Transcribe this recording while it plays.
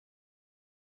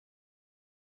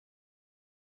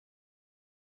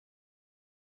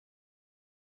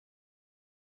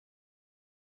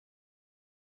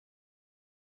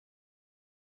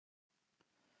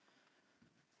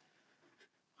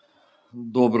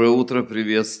Доброе утро,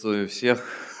 приветствую всех.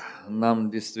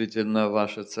 Нам действительно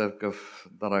ваша церковь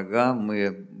дорога.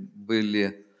 Мы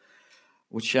были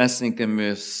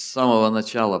участниками с самого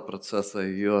начала процесса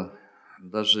ее,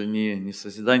 даже не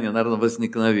созидания, а, наверное,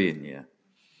 возникновения.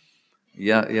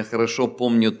 Я хорошо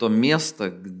помню то место,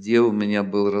 где у меня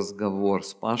был разговор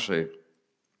с Пашей.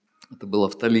 Это было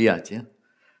в Тольятти.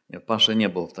 Нет, Паша не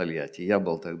был в Тольятти, я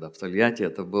был тогда в Тольятти.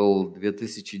 Это был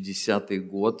 2010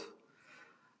 год.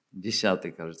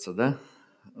 10-й, кажется, да?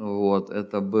 Вот,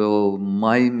 это был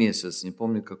май месяц, не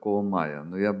помню какого мая,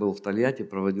 но я был в Тольятти,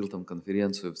 проводил там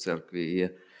конференцию в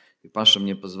церкви, и Паша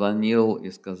мне позвонил и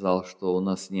сказал, что у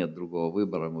нас нет другого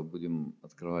выбора, мы будем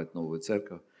открывать новую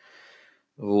церковь.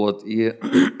 Вот, и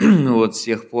вот с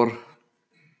тех пор,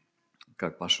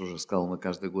 как Паша уже сказал, мы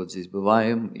каждый год здесь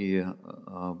бываем, и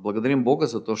благодарим Бога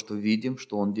за то, что видим,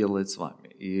 что Он делает с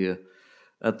вами. И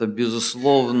это,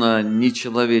 безусловно,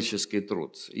 нечеловеческий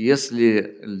труд.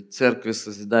 Если церкви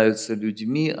созидаются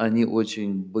людьми, они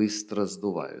очень быстро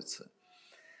сдуваются.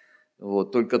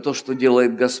 Вот. Только то, что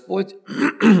делает Господь,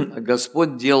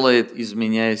 Господь делает,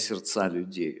 изменяя сердца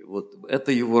людей. Вот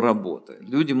это Его работа.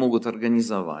 Люди могут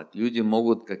организовать, люди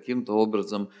могут каким-то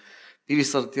образом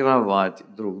пересортировать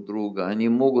друг друга, они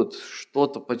могут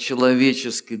что-то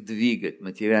по-человечески двигать,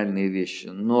 материальные вещи,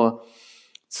 но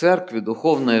церкви,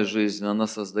 духовная жизнь, она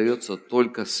создается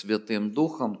только Святым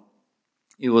Духом.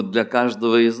 И вот для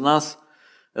каждого из нас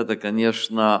это,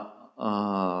 конечно,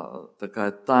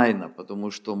 такая тайна,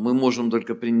 потому что мы можем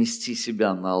только принести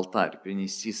себя на алтарь,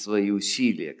 принести свои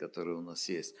усилия, которые у нас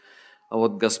есть. А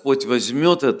вот Господь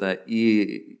возьмет это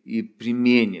и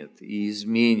применит, и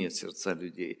изменит сердца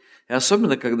людей. И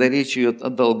особенно, когда речь идет о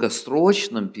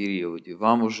долгосрочном периоде,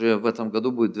 вам уже в этом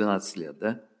году будет 12 лет,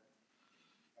 да?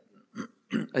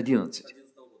 11.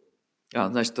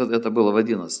 Значит, это было в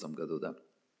 11 году, да.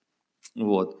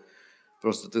 Вот.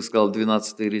 Просто ты сказал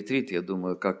 12-й ретрит, я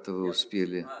думаю, как-то вы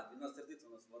успели. 12 ретрит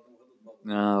у нас в одном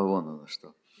году. Вон оно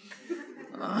что.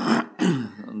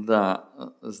 Да,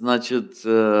 значит,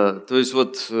 то есть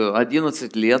вот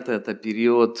 11 лет – это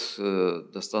период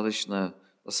достаточно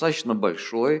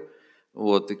большой.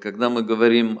 Вот, и когда мы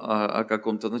говорим о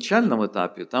каком-то начальном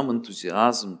этапе, там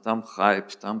энтузиазм, там хайп,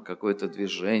 там какое-то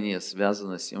движение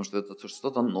связано с тем, что это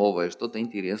что-то новое, что-то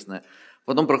интересное.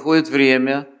 Потом проходит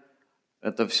время,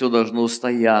 это все должно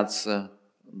устояться,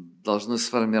 должны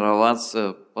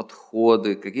сформироваться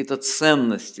подходы, какие-то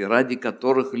ценности, ради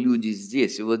которых люди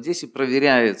здесь. И вот здесь и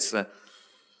проверяется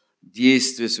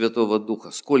действие Святого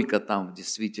Духа, сколько там в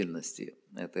действительности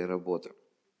этой работы.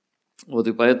 Вот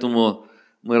и поэтому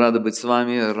мы рады быть с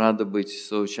вами, рады быть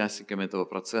соучастниками этого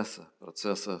процесса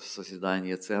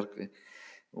созидания церкви.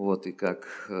 Вот, и как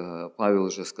Павел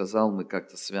уже сказал, мы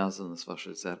как-то связаны с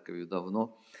вашей церковью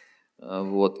давно.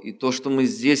 Вот, и то, что мы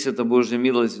здесь, это Божья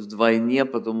милость вдвойне,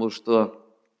 потому что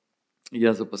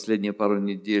я за последние пару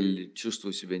недель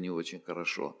чувствую себя не очень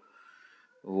хорошо.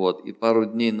 Вот, и пару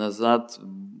дней назад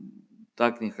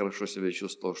так нехорошо себя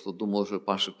чувствовал, что думал уже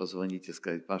Паше позвонить и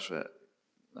сказать: Паша,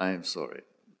 I'm sorry.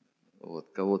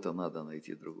 Вот, кого-то надо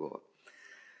найти другого.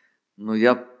 Но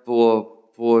я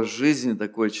по жизни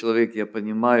такой человек, я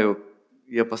понимаю,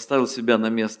 я поставил себя на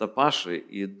место Паши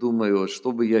и думаю, вот,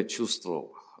 что бы я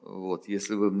чувствовал, вот,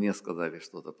 если бы мне сказали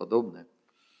что-то подобное.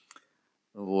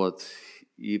 Вот,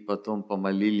 и потом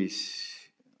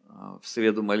помолились, в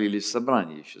среду молились в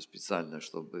собрании еще специально,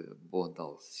 чтобы Бог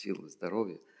дал силы,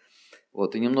 здоровье.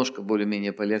 Вот, и немножко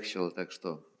более-менее полегчало, так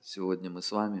что сегодня мы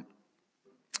с вами.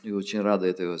 И очень рада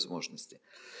этой возможности.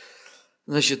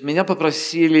 Значит, меня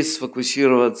попросили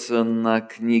сфокусироваться на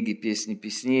книге «Песни,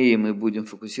 песней», и мы будем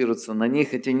фокусироваться на ней,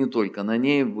 хотя не только на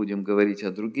ней, будем говорить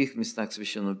о других местах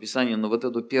Священного Писания, но вот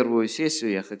эту первую сессию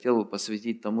я хотел бы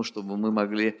посвятить тому, чтобы мы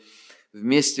могли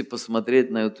вместе посмотреть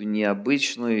на эту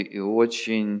необычную и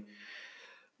очень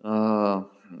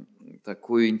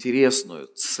такую интересную,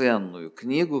 ценную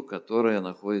книгу, которая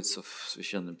находится в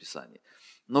Священном Писании.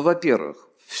 Но, во-первых,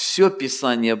 все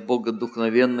Писание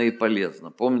богодухновенно и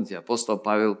полезно. Помните, апостол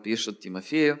Павел пишет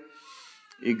Тимофею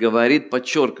и говорит,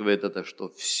 подчеркивает это, что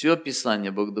все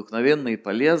Писание богодухновенно и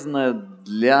полезно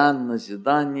для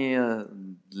назидания,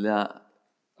 для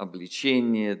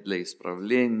обличения, для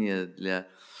исправления, для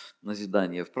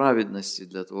назидания в праведности,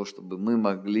 для того, чтобы мы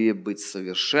могли быть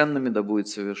совершенными, да будет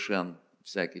совершен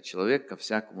всякий человек, ко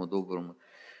всякому доброму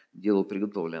делу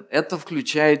приготовлен. Это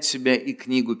включает в себя и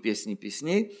книгу «Песни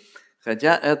песней»,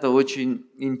 хотя это очень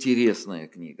интересная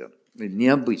книга,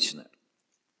 необычная.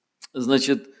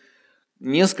 Значит,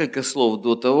 несколько слов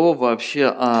до того вообще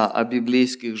о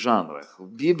библейских жанрах. В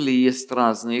Библии есть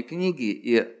разные книги,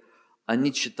 и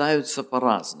они читаются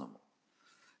по-разному.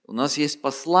 у нас есть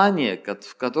послание,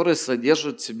 в которое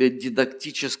содержит в себе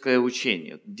дидактическое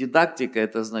учение. Дидактика –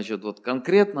 это значит вот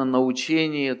конкретно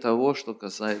научение того, что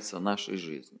касается нашей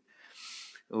жизни.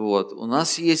 Вот. У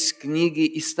нас есть книги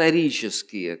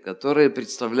исторические, которые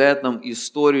представляют нам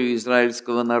историю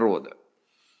израильского народа.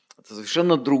 Это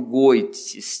совершенно другой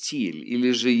стиль.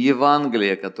 Или же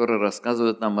Евангелие, которое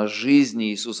рассказывает нам о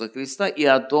жизни Иисуса Христа и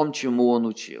о том, чему Он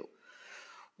учил.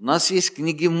 У нас есть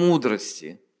книги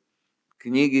мудрости,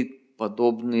 книги,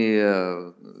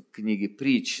 подобные книге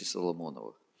притчи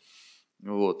Соломоновых.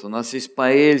 Вот. У нас есть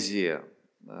поэзия,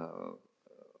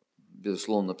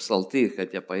 безусловно, псалтырь,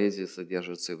 хотя поэзия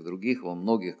содержится и в других, во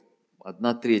многих.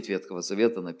 1/3 Ветхого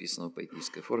Завета написана в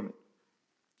поэтической форме.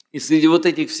 И среди вот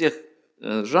этих всех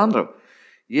жанров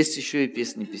есть еще и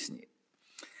 «Песни песней».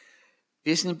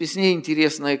 «Песни песней» –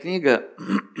 интересная книга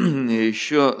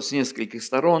еще с нескольких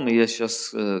сторон, и я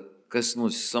сейчас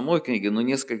коснусь самой книги, но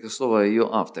несколько слов о ее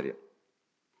авторе.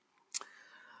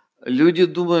 Люди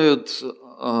думают,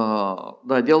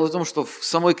 дело в том, что в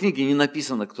самой книге не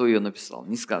написано, кто ее написал,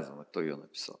 не сказано, кто ее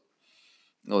написал.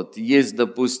 Вот, есть,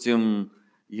 допустим,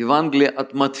 Евангелие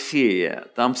от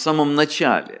Матфея, там в самом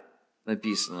начале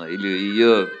написано, или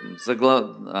ее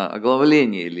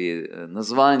оглавление, или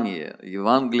название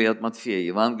Евангелие от Матфея,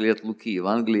 Евангелие от Луки,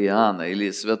 Евангелие Иоанна,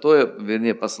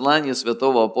 или послание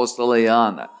святого апостола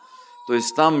Иоанна. То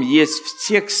есть там есть в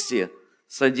тексте,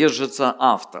 содержится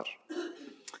автор.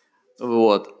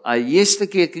 Вот. А есть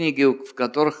такие книги, в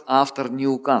которых автор не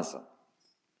указан.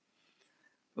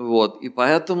 Вот. И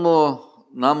поэтому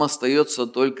нам остается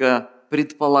только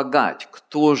предполагать,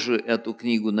 кто же эту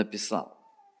книгу написал.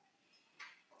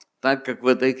 Так как в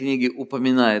этой книге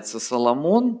упоминается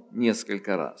Соломон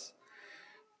несколько раз,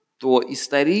 то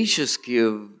исторически,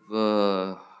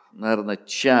 наверное,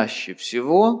 чаще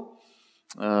всего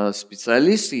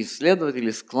специалисты,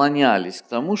 исследователи склонялись к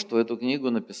тому, что эту книгу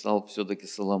написал все-таки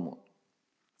Соломон.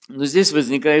 Но здесь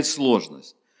возникает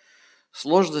сложность.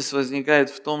 Сложность возникает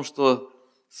в том, что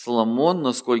Соломон,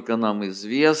 насколько нам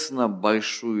известно,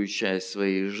 большую часть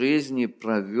своей жизни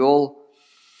провел,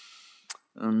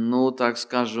 так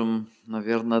скажем,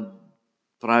 наверное,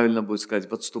 правильно будет сказать,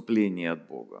 в отступлении от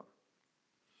Бога.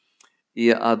 И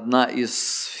одна из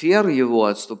сфер его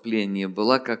отступления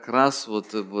была как раз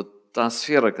вот та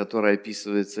сфера, которая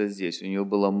описывается здесь. У него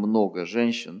было много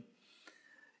женщин,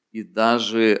 и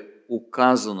даже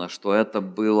указано, что это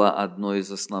было одной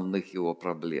из основных его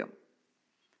проблем.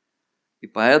 И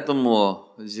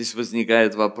поэтому здесь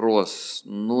возникает вопрос,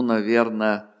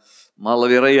 наверное,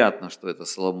 маловероятно, что это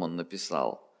Соломон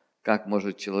написал. Как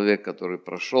может человек, который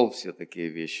прошел все такие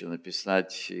вещи,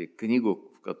 написать книгу,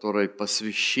 в которой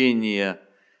посвящение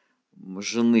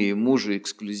жены и мужа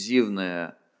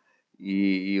эксклюзивное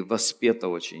и воспето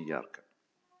очень ярко?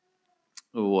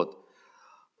 Вот.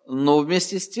 Но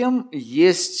вместе с тем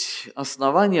есть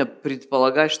основания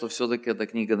предполагать, что все-таки эта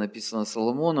книга написана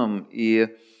Соломоном, и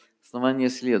основание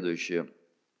следующее.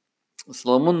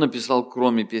 Соломон написал,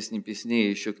 кроме «Песни песней»,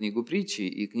 еще книгу притчи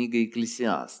и книгу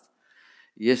 «Екклесиаст».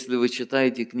 Если вы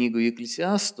читаете книгу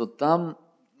 «Екклесиаст», то там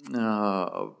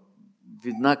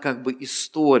видна как бы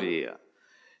история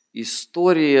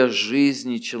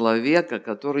жизни человека,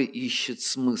 который ищет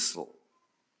смысл.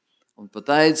 Он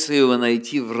пытается его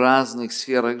найти в разных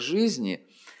сферах жизни.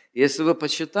 Если вы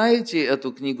почитаете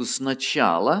эту книгу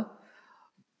сначала,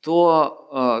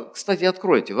 то, кстати,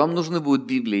 откройте, вам нужны будут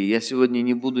Библии. Я сегодня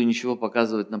не буду ничего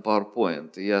показывать на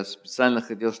PowerPoint. Я специально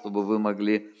хотел, чтобы вы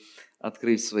могли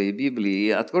открыть свои Библии. И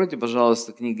откройте,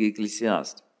 пожалуйста, книгу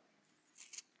 «Екклесиаст».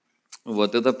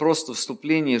 Вот, это просто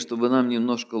вступление, чтобы нам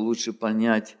немножко лучше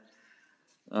понять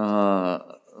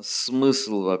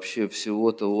смысл вообще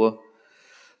всего того,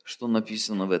 что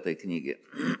написано в этой книге.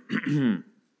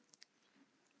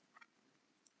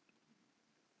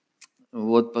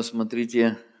 Вот,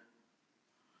 посмотрите.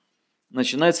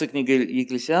 Начинается книга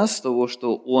Екклесиаст с того,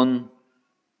 что он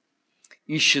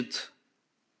ищет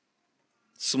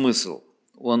смысл,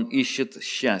 он ищет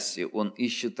счастье, он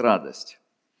ищет радость.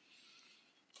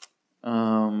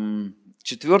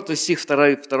 4 стих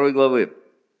 2 главы.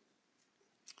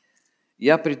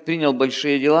 «Я предпринял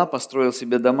большие дела, построил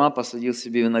себе дома, посадил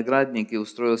себе виноградники,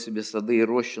 устроил себе сады и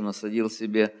рощи, насадил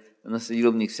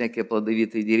в них всякие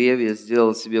плодовитые деревья,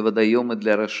 сделал себе водоемы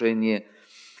для орошения,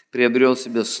 приобрел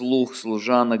себе слуг,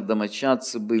 служанок,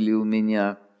 домочадцы были у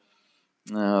меня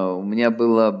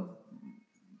было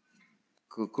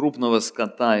крупного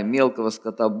скота и мелкого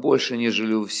скота больше,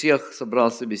 нежели у всех,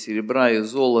 собрал себе серебра и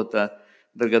золота,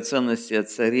 драгоценности от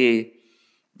царей,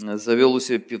 завел у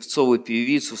себя певцов и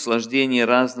певиц, услаждение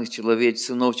разных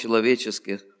сынов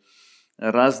человеческих,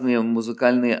 разные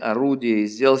музыкальные орудия, и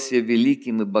сделал себя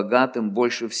великим и богатым,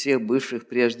 больше всех бывших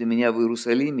прежде меня в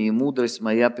Иерусалиме, и мудрость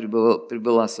моя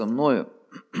прибыла со мною».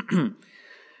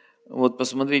 Вот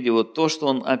посмотрите, вот то, что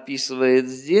он описывает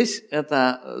здесь,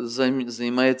 это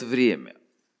занимает время.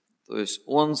 То есть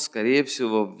он, скорее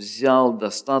всего, взял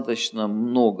достаточно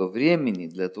много времени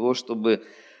для того, чтобы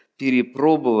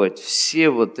перепробовать все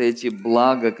вот эти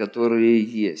блага, которые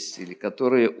есть, или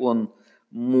которые он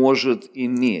может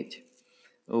иметь.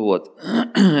 Вот.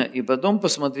 И потом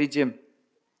посмотрите,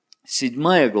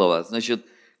 7 глава, значит,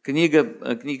 книга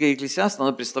Екклесиаста,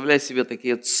 она представляет себе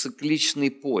такой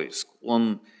цикличный поиск.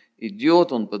 Он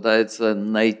идет, он пытается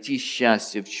найти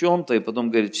счастье в чем-то, и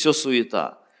потом говорит, все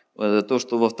суета. Это то,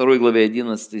 что во 2 главе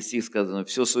 11 стих сказано,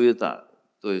 все суета.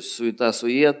 То есть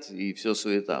суета-сует и все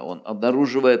суета. Он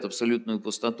обнаруживает абсолютную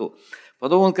пустоту.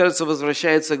 Потом он, кажется,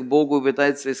 возвращается к Богу и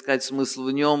пытается искать смысл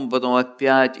в нем, потом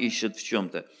опять ищет в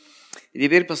чем-то. И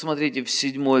теперь посмотрите, в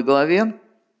 7 главе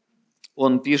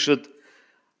он пишет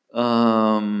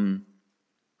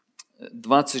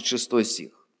 26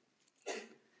 стих.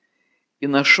 «И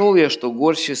нашел я, что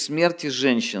горще смерти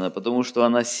женщина, потому что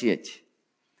она сеть,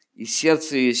 и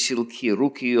сердце ее силки,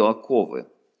 руки ее оковы.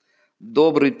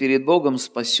 Добрый перед Богом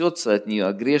спасется от нее,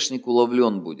 а грешник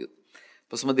уловлен будет».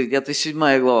 Посмотрите, это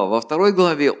 7 глава. Во 2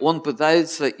 главе он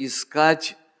пытается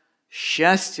искать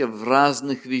счастье в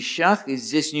разных вещах, и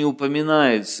здесь не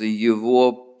упоминается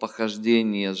его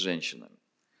похождение с женщинами.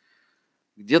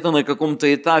 Где-то на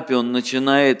каком-то этапе он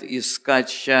начинает искать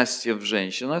счастье в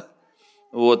женщинах,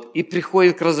 вот, и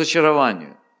приходит к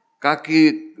разочарованию. Как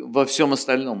и во всем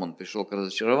остальном он пришел к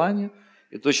разочарованию,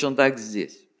 и точно так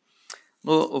здесь.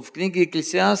 Но в книге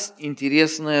Екклесиаст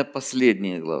интересная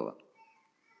последняя глава.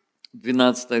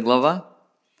 12 глава,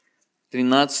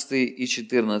 13 и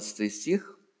 14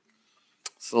 стих.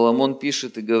 Соломон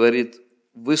пишет и говорит: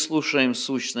 «Выслушаем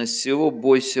сущность всего,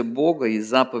 бойся Бога и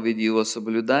заповеди Его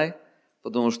соблюдай,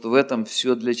 потому что в этом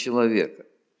все для человека.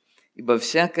 Ибо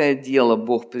всякое дело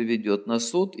Бог приведет на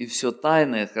суд, и все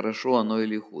тайное, хорошо оно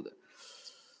или худо».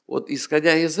 Вот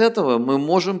исходя из этого, мы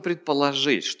можем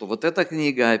предположить, что вот эта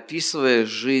книга, описывая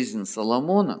жизнь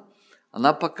Соломона,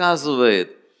 она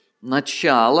показывает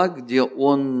начало, где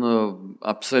он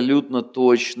абсолютно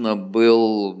точно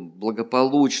был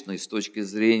благополучный с точки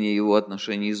зрения его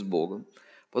отношений с Богом.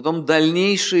 Потом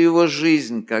дальнейшая его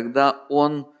жизнь, когда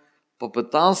он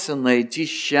попытался найти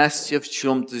счастье в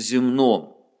чем-то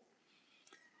земном.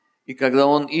 И когда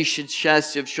он ищет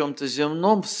счастье в чем-то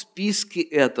земном, в списке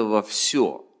этого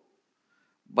все.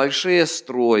 Большие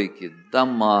стройки,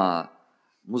 дома,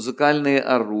 музыкальные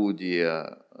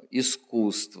орудия,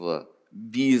 искусство,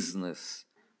 бизнес,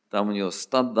 там у него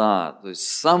стада, то есть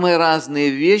самые разные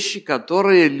вещи,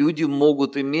 которые люди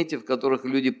могут иметь и в которых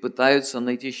люди пытаются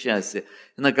найти счастье.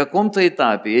 И на каком-то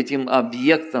этапе этим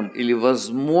объектом или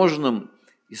возможным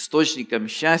источником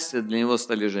счастья для него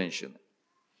стали женщины.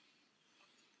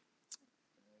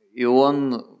 И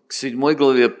он к 7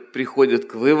 главе приходит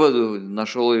к выводу,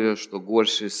 нашел ее, что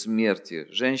горше смерти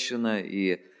женщина,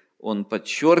 и он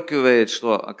подчеркивает,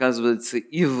 что, оказывается,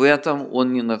 и в этом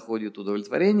он не находит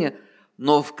удовлетворения,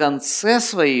 но в конце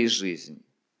своей жизни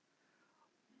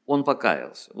он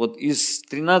покаялся. Вот из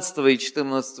 13 и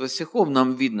 14 стихов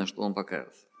нам видно, что он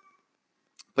покаялся.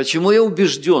 Почему я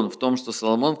убежден в том, что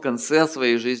Соломон в конце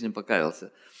своей жизни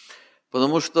покаялся?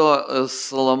 Потому что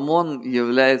Соломон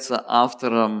является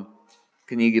автором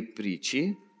книги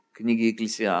Притчи, книги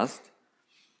Екклесиаст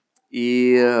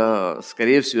и,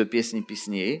 скорее всего, Песни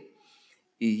Песней.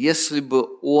 И если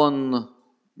бы он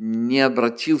не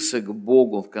обратился к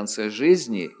Богу в конце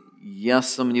жизни, я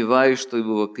сомневаюсь, что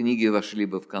его книги вошли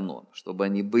бы в канон, чтобы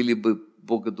они были бы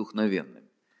богодухновенными.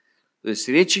 То есть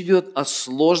речь идет о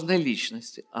сложной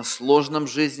личности, о сложном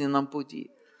жизненном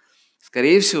пути.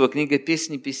 Скорее всего, книга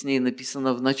 «Песни Песней»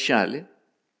 написана в начале,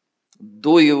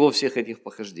 до его всех этих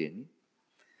похождений.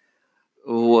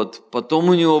 Вот. Потом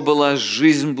у него была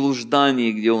жизнь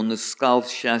блужданий, где он искал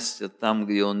счастье там,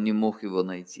 где он не мог его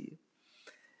найти.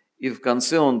 И в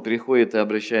конце он приходит и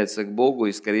обращается к Богу,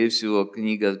 и, скорее всего,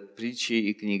 книга Притчи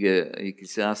и книга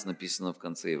Екклесиаст написана в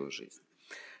конце его жизни.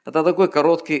 Это такой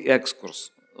короткий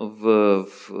экскурс в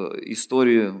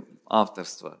историю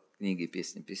авторства книги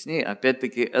 «Песни Песней».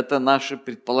 Опять-таки, это наши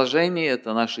предположения,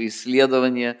 это наши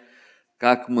исследования,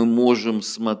 как мы можем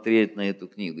смотреть на эту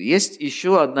книгу. Есть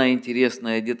еще одна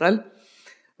интересная деталь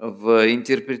в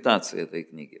интерпретации этой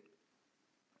книги.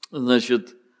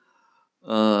 Значит,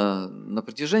 на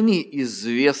протяжении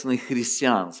известной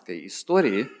христианской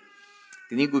истории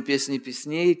книгу «Песни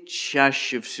Песней»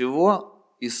 чаще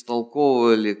всего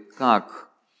истолковывали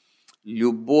как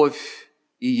любовь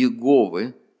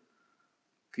Иеговы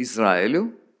к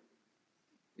Израилю.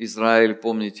 Израиль,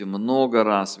 помните, много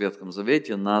раз в Ветхом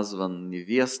Завете назван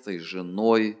невестой,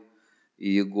 женой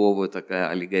Иеговы, такое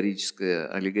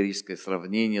аллегорическое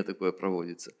сравнение такое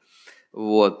проводится.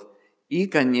 Вот. И,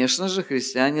 конечно же,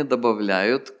 христиане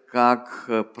добавляют как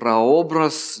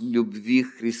прообраз любви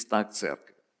Христа к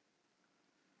церкви.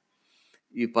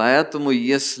 И поэтому,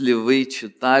 если вы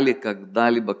читали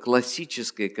когда-либо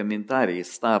классические комментарии,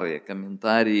 старые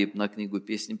комментарии на книгу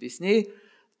 «Песни песней»,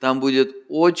 там будет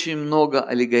очень много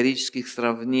аллегорических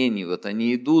сравнений. Вот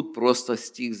они идут просто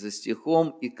стих за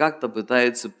стихом и как-то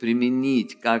пытаются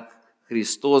применить, как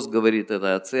Христос говорит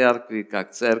это о церкви,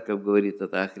 как церковь говорит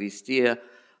это о Христе,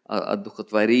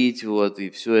 одухотворить, вот,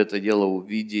 и все это дело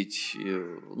увидеть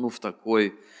в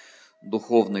такой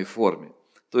духовной форме.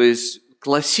 То есть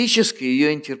классически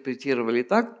ее интерпретировали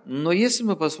так, но если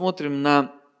мы посмотрим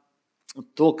на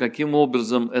то, каким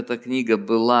образом эта книга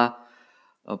была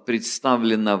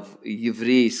представлена в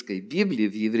еврейской Библии,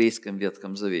 в еврейском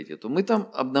Ветхом Завете, то мы там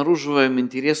обнаруживаем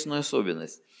интересную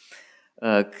особенность.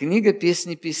 Книга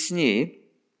 «Песни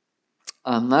песней»,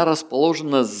 она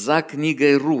расположена за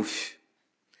книгой «Руфь»,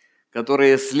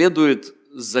 которая следует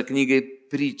за книгой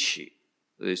 «Притчи».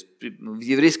 То есть в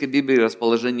еврейской Библии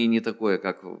расположение не такое,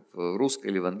 как в русской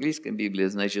или в английской Библии.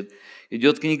 Значит,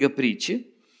 идет книга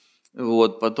 «Притчи»,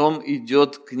 вот, потом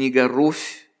идет книга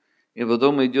 «Руфь», и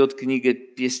потом идет книга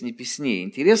 «Песни песней».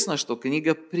 Интересно, что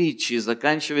книга «Притчи»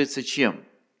 заканчивается чем?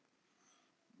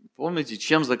 Помните,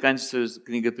 чем заканчивается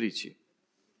книга «Притчи»?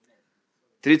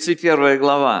 31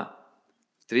 глава.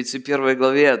 В 31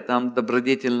 главе там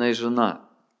добродетельная жена.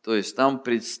 То есть там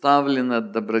представлена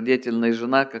добродетельная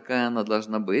жена, какая она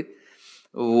должна быть.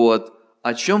 Вот.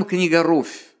 О чем книга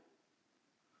 «Руфь»?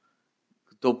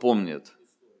 Кто помнит?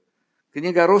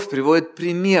 Книга «Руфь» приводит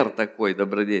пример такой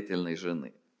добродетельной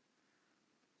жены.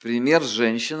 Пример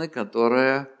женщины,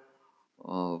 которая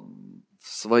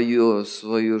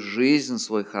свою жизнь,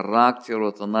 свой характер,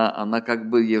 вот она как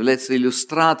бы является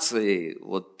иллюстрацией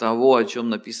вот того, о чем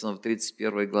написано в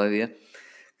 31 главе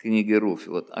книги «Руфь».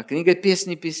 Вот. А книга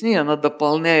 «Песни песней», она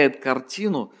дополняет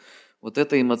картину вот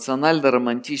этой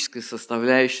эмоционально-романтической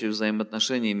составляющей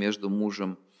взаимоотношений между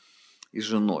мужем и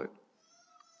женой.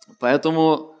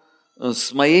 Поэтому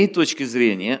с моей точки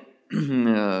зрения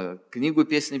книгу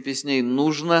 «Песни песней»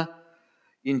 нужно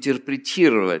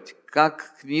интерпретировать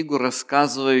как книгу,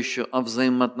 рассказывающую о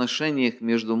взаимоотношениях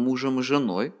между мужем и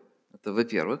женой. Это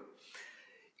во-первых.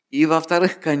 И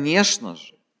во-вторых, конечно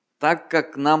же, так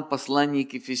как нам послание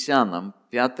к Ефесянам,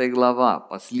 5 глава,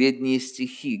 последние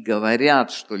стихи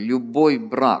говорят, что любой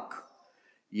брак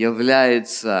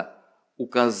является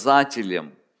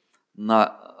указателем на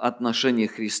отношения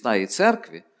Христа и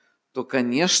Церкви, то,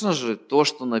 конечно же, то,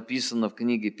 что написано в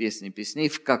книге «Песни песней»,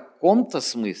 в каком-то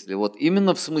смысле, вот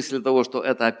именно в смысле того, что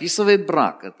это описывает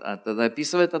брак, это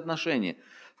описывает отношения,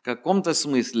 в каком-то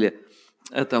смысле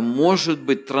это может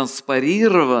быть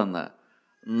транспарировано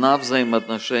на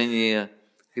взаимоотношения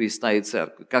Христа и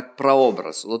Церкви, как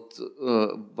прообраз. Вот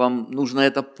вам нужно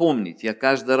это помнить. Я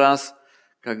каждый раз,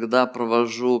 когда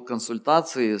провожу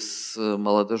консультации с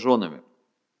молодоженами,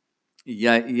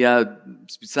 я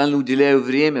специально уделяю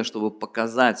время, чтобы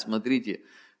показать, смотрите,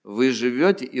 вы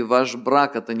живете, и ваш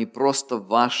брак – это не просто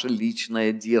ваше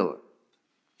личное дело.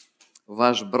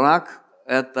 Ваш брак –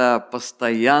 это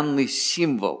постоянный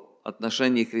символ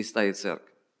отношений Христа и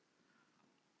Церкви.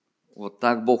 Вот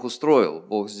так Бог устроил.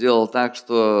 Бог сделал так,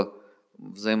 что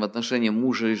взаимоотношения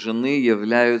мужа и жены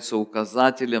являются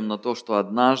указателем на то, что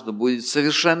однажды будет в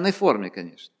совершенной форме,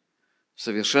 конечно, в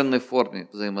совершенной форме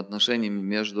взаимоотношениями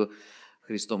между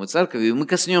Христом и Церковью. И мы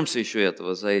коснемся еще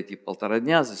этого за эти 1,5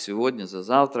 дня, за сегодня, за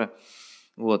завтра,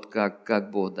 вот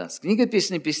как Бог даст. Книга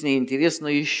 «Песни песней» интересна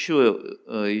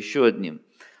еще одним.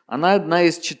 Она одна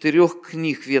из 4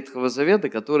 книг Ветхого Завета,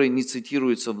 которые не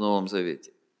цитируются в Новом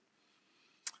Завете.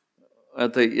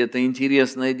 Это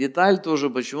интересная деталь тоже.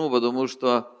 Почему? Потому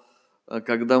что,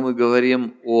 когда мы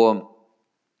говорим о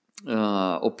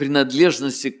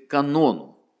принадлежности к канону,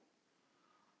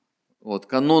 вот,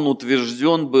 канон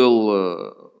утвержден был,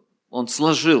 он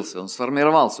сложился, он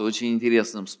сформировался очень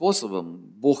интересным способом.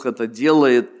 Бог это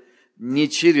делает не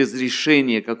через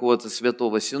решение какого-то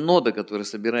святого синода, который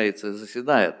собирается и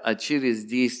заседает, а через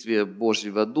действие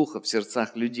Божьего Духа в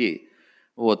сердцах людей.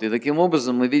 Вот, и таким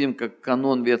образом мы видим, как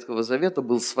канон Ветхого Завета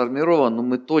был сформирован, но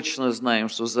мы точно знаем,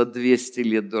 что за 200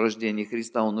 лет до рождения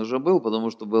Христа он уже был,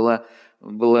 потому что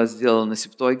была сделана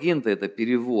Септуагинта, это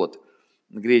перевод,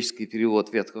 греческий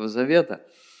перевод Ветхого Завета.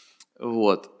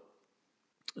 Вот.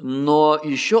 Но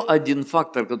еще один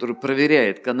фактор, который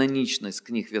проверяет каноничность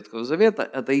книг Ветхого Завета,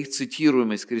 это их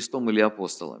цитируемость Христом или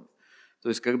апостолами. То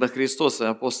есть, когда Христос и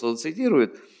апостолы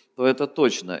цитируют, то это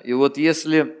точно. И вот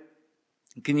если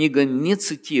книга не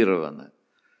цитирована,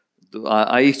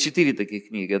 а их 4 таких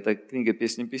книги, это книга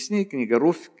 «Песни, Песней», книга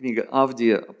 «Руфь», книга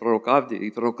Авдия, пророка Авдия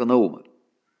и пророка Наума.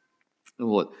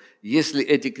 Вот. Если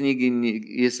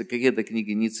если какие-то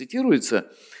книги не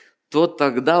цитируются, то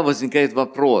тогда возникает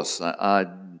вопрос, а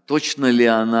точно ли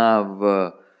она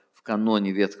в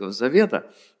каноне Ветхого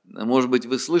Завета? Может быть,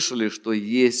 вы слышали, что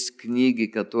есть книги,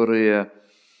 которые,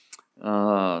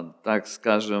 так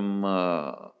скажем,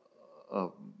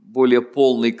 более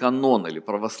полный канон, или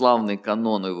православный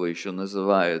канон его еще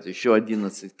называют, еще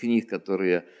 11 книг,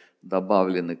 которые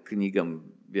добавлены к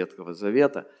книгам Ветхого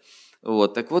Завета.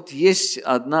 Вот. Так вот, есть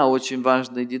одна очень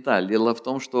важная деталь. Дело в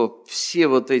том, что все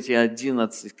вот эти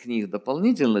 11 книг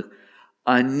дополнительных,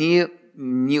 они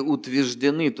не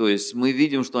утверждены, то есть мы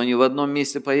видим, что они в одном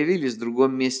месте появились, в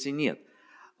другом месте нет.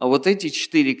 А вот эти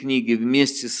 4 книги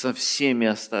вместе со всеми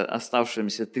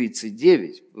оставшимися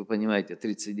 39, вы понимаете,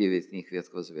 39 книг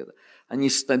Ветхого Завета, они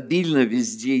стабильно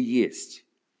везде есть.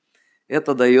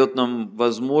 Это дает нам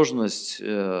возможность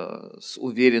с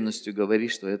уверенностью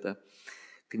говорить, что это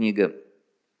книга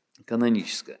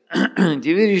каноническая.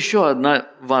 Теперь еще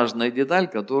одна важная деталь,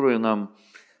 которую нам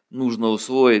нужно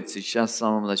усвоить сейчас в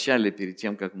самом начале, перед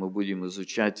тем, как мы будем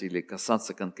изучать или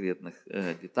касаться конкретных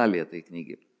деталей этой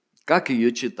книги. Как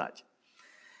ее читать?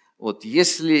 Вот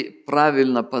если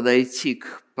правильно подойти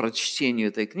к прочтению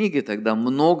этой книги, тогда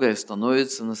многое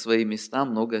становится на свои места,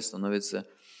 многое становится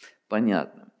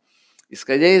понятным.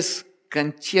 Исходя из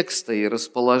контекста и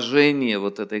расположения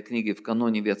вот этой книги в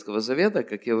каноне Ветхого Завета,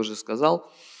 как я уже сказал,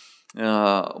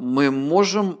 мы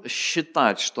можем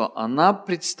считать, что она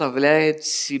представляет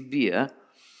себе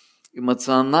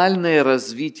эмоциональное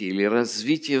развитие или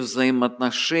развитие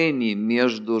взаимоотношений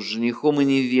между женихом и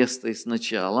невестой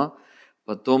сначала,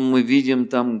 потом мы видим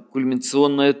там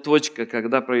кульминационная точка,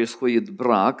 когда происходит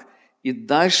брак, и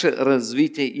дальше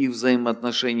развитие их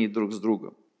взаимоотношений друг с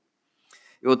другом.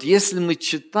 И вот если мы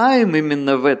читаем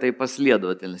именно в этой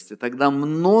последовательности, тогда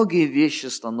многие вещи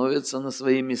становятся на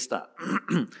свои места.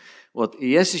 Вот, и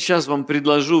я сейчас вам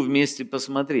предложу вместе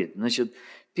посмотреть. Значит,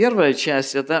 первая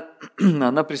часть,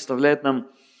 она представляет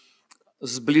нам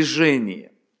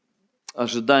сближение,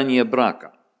 ожидание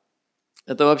брака.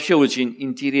 Это вообще очень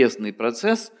интересный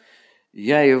процесс.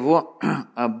 Я его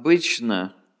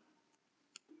обычно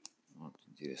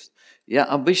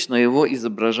его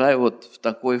изображаю вот в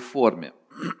такой форме.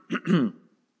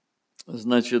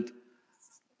 Значит,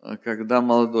 когда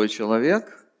молодой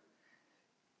человек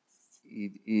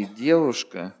и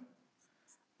девушка,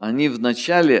 они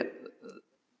вначале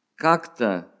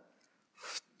как-то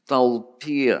в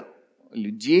толпе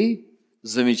людей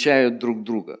замечают друг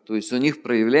друга. То есть у них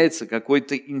проявляется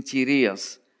какой-то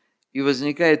интерес, и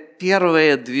возникает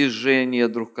первое движение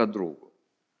друг к другу.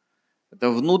 Это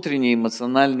внутреннее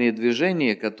эмоциональное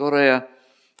движение, которое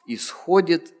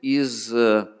исходит из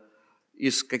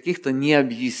каких-то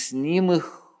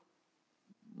необъяснимых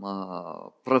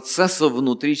процессов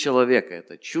внутри человека.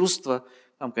 Это чувство,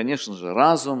 там, конечно же,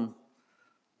 разум,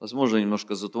 возможно,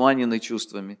 немножко затуманенный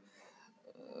чувствами.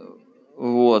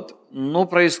 Вот. Но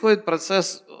происходит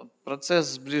процесс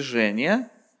сближения,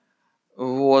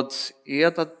 вот, и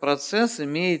этот процесс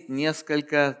имеет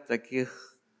несколько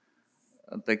таких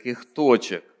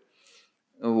точек.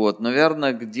 Вот,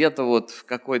 наверное, где-то вот в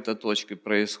какой-то точке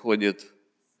происходит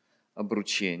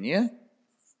обручение.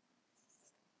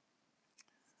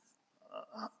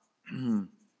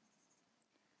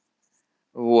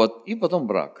 Вот, и потом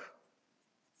брак.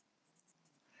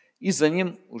 И за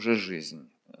ним уже жизнь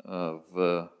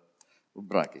в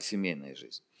браке, семейная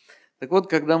жизнь. Так вот,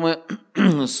 когда мы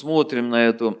смотрим на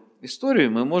эту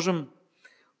историю, мы можем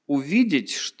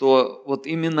увидеть, что вот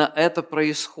именно это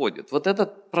происходит. Вот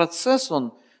этот процесс,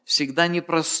 он всегда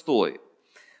непростой.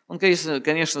 Он,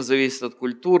 конечно, зависит от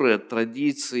культуры, от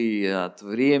традиций, от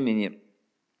времени.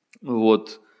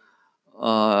 Вот.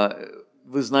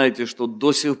 Вы знаете, что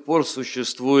до сих пор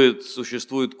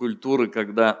существуют культуры,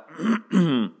 когда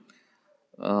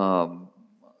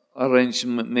arranged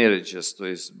marriages, то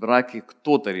есть браки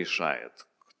кто-то решает,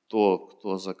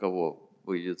 кто за кого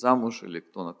выйдет замуж или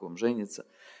кто на ком женится.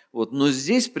 Вот. Но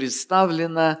здесь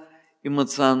представлено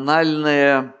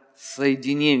эмоциональное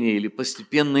соединение или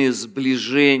постепенное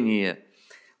сближение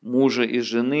мужа и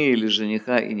жены или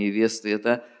жениха и невесты.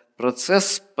 Это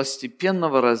процесс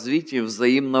постепенного развития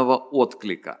взаимного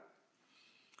отклика.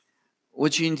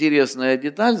 Очень интересная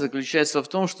деталь заключается в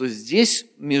том, что здесь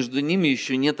между ними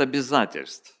еще нет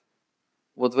обязательств.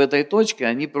 Вот в этой точке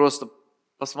они просто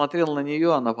посмотрел на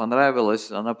нее, она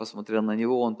понравилась, она посмотрела на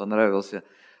него, он понравился.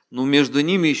 но между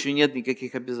ними еще нет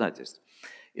никаких обязательств.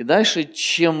 И дальше,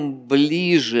 чем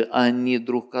ближе они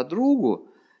друг к другу,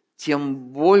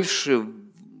 тем больше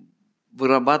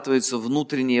вырабатывается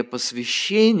внутреннее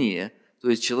посвящение, то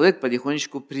есть человек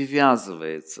потихонечку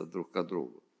привязывается друг к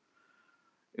другу.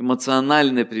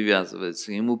 Эмоционально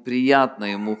привязывается, ему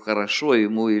приятно, ему хорошо,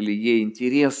 ему или ей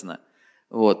интересно.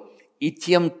 Вот. И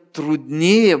тем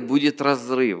труднее будет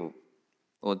разрыв.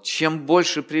 Вот. Чем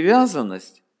больше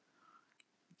привязанность,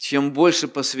 чем больше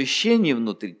посвящения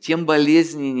внутри, тем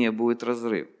болезненнее будет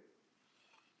разрыв.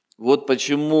 Вот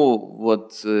почему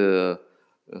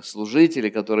служители,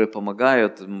 которые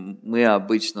помогают, мы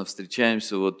обычно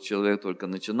встречаемся, вот человек только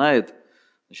начинает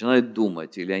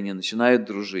думать, или они начинают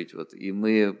дружить. Вот, и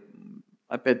мы,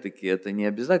 опять-таки, это не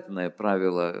обязательное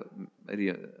правило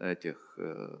этих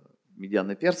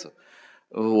медиано-перцев,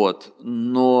 вот,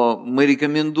 но мы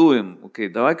рекомендуем,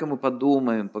 давай-ка мы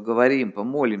подумаем, поговорим,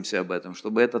 помолимся об этом,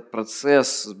 чтобы этот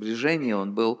процесс сближения,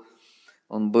 он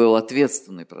был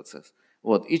ответственный процесс.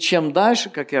 Вот. И чем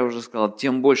дальше, как я уже сказал,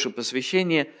 тем больше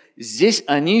посвящения. Здесь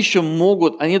они еще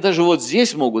могут, они даже вот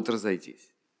здесь могут разойтись.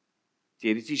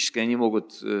 Теоретически они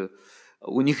могут,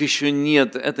 у них еще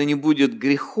нет, это не будет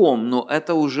грехом, но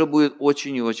это уже будет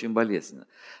очень и очень болезненно.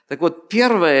 Так вот,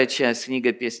 первая часть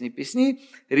книги «Песни, песней»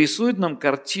 рисует нам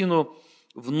картину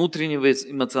внутреннего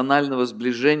эмоционального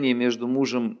сближения между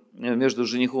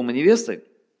женихом и невестой.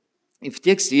 И в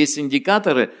тексте есть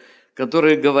индикаторы,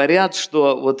 которые говорят,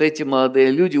 что вот эти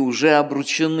молодые люди уже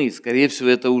обручены. Скорее всего,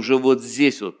 это уже вот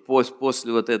здесь, вот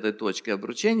после вот этой точки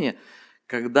обручения,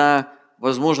 когда,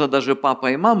 возможно, даже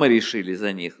папа и мама решили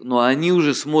за них, но они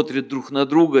уже смотрят друг на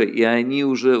друга, и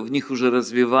в них уже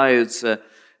развиваются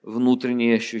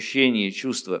внутренние ощущения и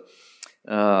чувства.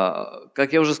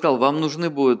 Как я уже сказал, вам нужны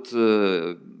будут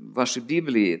ваши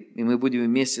Библии, и мы будем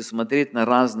вместе смотреть на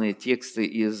разные тексты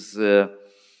из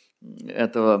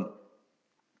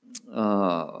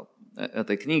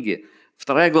этой книги.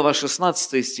 2 глава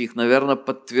 16 стих, наверное,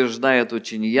 подтверждает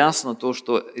очень ясно то,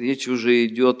 что речь уже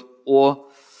идет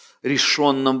о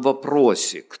решенном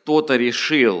вопросе. Кто-то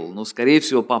решил, скорее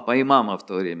всего, папа и мама в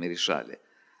то время решали.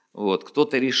 Вот,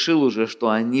 кто-то решил уже, что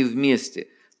они вместе.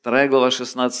 2 глава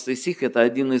 16 стих – это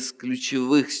один из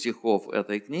ключевых стихов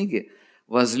этой книги.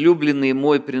 «Возлюбленный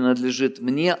мой принадлежит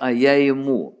мне, а я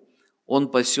ему. Он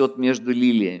пасет между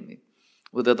лилиями».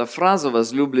 Вот эта фраза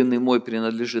 «возлюбленный мой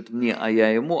принадлежит мне, а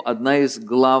я ему» – одна из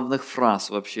главных фраз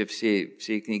вообще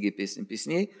всей книги «Песни,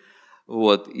 песней».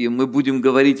 Вот, и мы будем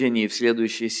говорить о ней в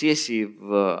следующей сессии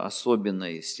в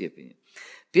особенной степени.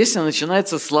 Песня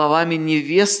начинается словами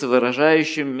невесты,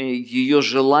 выражающими ее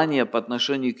желание по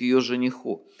отношению к ее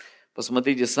жениху.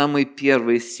 Посмотрите, самый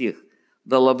первый стих.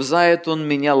 «Да лобзает он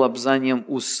меня лобзанием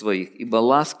уст своих, ибо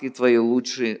ласки твои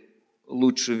лучше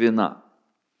вина».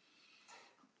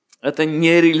 Это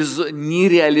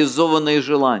нереализованное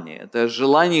желание. Это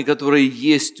желание, которое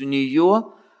есть у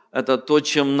нее. Это то,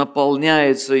 чем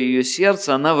наполняется ее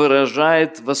сердце. Она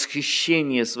выражает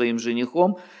восхищение своим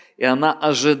женихом. И она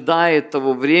ожидает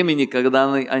того времени,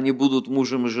 когда они будут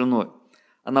мужем и женой.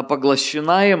 Она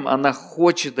поглощена им, она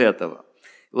хочет этого.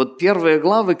 И вот первые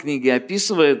главы книги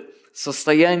описывают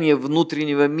состояние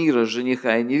внутреннего мира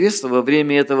жениха и невесты во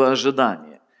время этого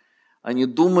ожидания. Они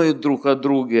думают друг о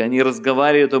друге, они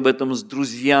разговаривают об этом с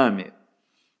друзьями.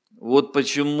 Вот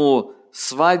почему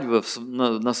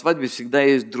на свадьбе всегда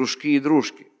есть дружки и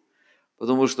дружки.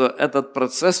 Потому что этот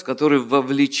процесс, в который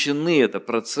вовлечены, это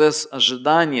процесс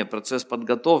ожидания, процесс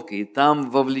подготовки, и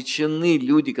там вовлечены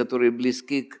люди, которые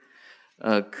близки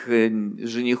к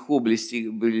жениху,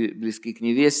 близки к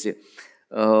невесте.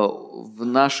 В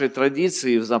нашей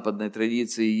традиции, в западной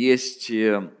традиции есть...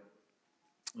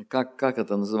 Как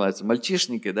это называется?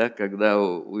 Мальчишники, да, когда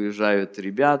уезжают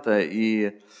ребята,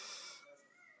 и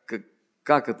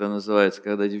как это называется,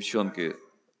 когда девчонки...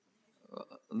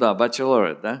 Да,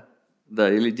 bachelorette, да? Да,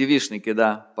 или девичники,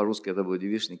 да, по-русски это будут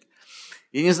девичники.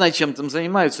 И не знаю, чем там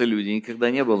занимаются люди,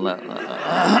 никогда не был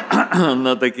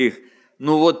на таких.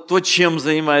 Ну вот то, чем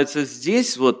занимаются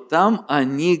здесь, вот там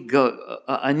они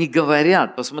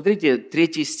говорят. Посмотрите,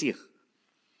 3 стих.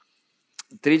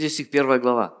 3 стих, 1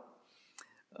 глава.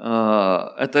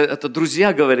 Это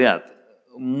друзья говорят,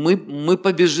 мы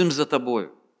побежим за тобой.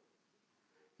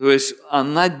 То есть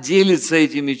она делится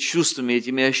этими чувствами,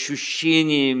 этими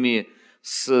ощущениями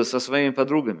со своими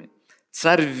подругами.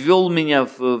 Царь ввел меня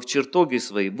в чертоги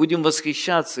свои, будем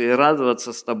восхищаться и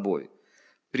радоваться с тобой.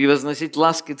 Превозносить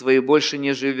ласки твои больше,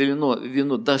 нежели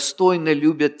вину. Достойно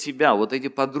любят тебя. Вот эти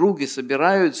подруги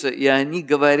собираются, и они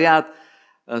говорят,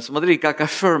 смотри, как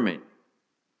affirming.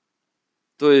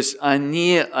 То есть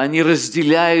они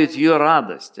разделяют ее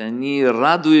радость, они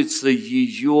радуются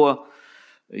ее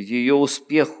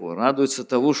успеху, радуются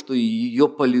того, что ее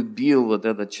полюбил вот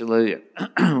этот человек,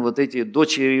 вот эти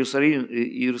дочери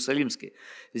иерусалимские.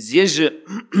 Здесь же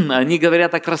они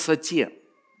говорят о красоте.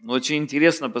 Очень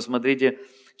интересно, посмотрите,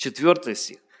 4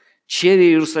 стих. Чери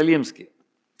иерусалимские,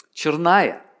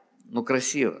 черная, но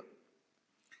красиво.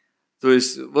 То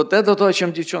есть вот это то, о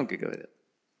чем девчонки говорят.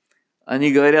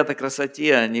 Они говорят о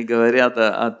красоте, они говорят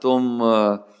о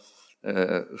том,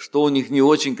 что у них не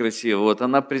очень красиво. Вот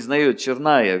она признает,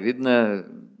 черная, видно,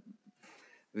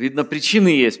 причины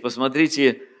есть.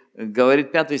 Посмотрите,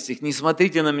 говорит 5 стих, «Не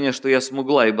смотрите на меня, что я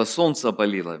смугла, ибо солнце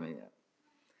опалило меня.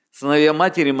 Сыновья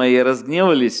матери моей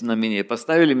разгневались на меня и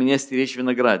поставили меня стеречь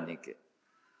виноградники».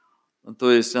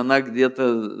 То есть она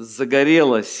где-то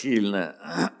загорела сильно,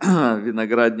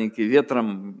 виноградники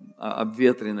ветром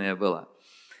обветренная была.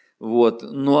 Вот.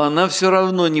 Но она все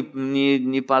равно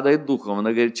не падает духом.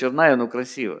 Она говорит, черная, но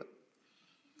красивая.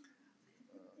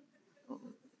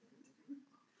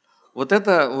 Вот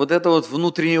это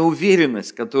внутренняя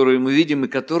уверенность, которую мы видим и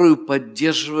которую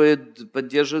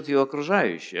поддерживают ее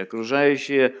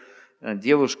окружающие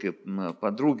девушки,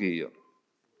 подруги ее.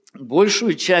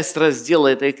 Большую часть раздела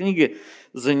этой книги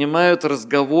занимают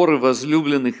разговоры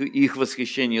возлюбленных и их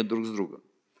восхищение друг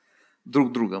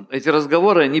другом. Эти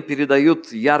разговоры, они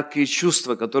передают яркие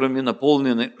чувства, которыми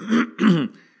наполнены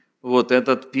вот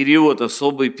этот период,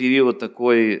 особый период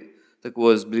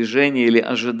такого сближения или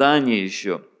ожидания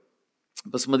еще.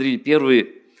 Посмотрите,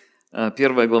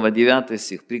 1 глава, 9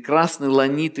 стих. «Прекрасны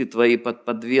ланиты твои под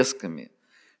подвесками,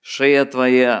 шея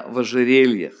твоя в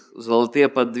ожерельях, золотые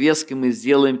подвески мы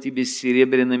сделаем тебе с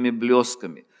серебряными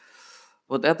блесками».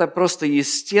 Вот это просто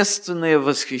естественное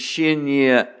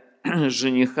восхищение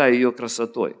жениха ее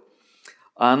красотой.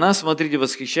 А она, смотрите,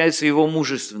 восхищается его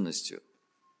мужественностью.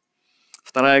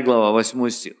 2 глава, 8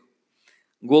 стих.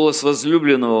 «Голос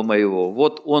возлюбленного моего,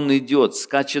 вот он идет,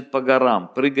 скачет по горам,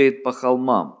 прыгает по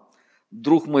холмам.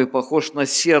 Друг мой похож на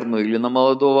серну или на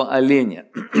молодого оленя.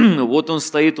 Вот он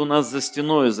стоит у нас за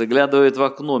стеной, заглядывает в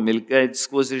окно, мелькает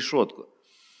сквозь решетку».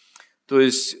 То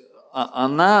есть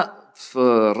она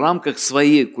в рамках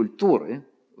своей культуры,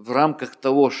 в рамках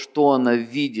того, что она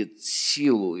видит,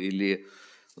 силу или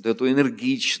вот эту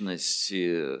энергичность,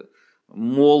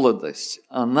 молодость,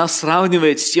 она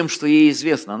сравнивает с тем, что ей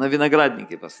известно. Она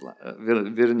виноградники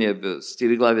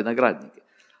стерегла виноградники.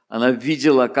 Она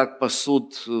видела, как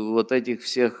пасут вот этих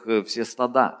все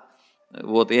стада.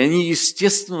 Вот. И они,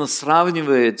 естественно,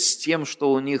 сравнивают с тем,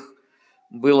 что у них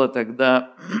было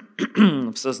тогда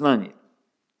в сознании.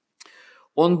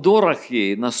 Он дорог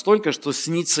ей настолько, что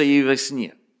снится ей во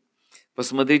сне.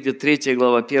 Посмотрите, 3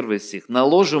 глава, 1 стих. «На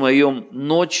ложе моем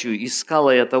ночью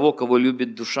искала я того, кого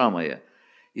любит душа моя.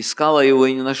 Искала его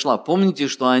и не нашла». Помните,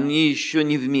 что они еще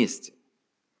не вместе.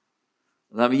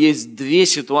 Там есть 2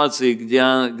 ситуации,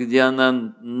 где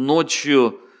она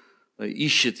ночью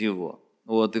ищет его.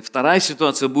 Вот. И 2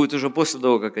 ситуация будет уже после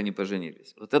того, как они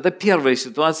поженились. Вот это 1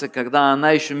 ситуация, когда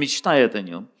она еще мечтает о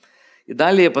нем. И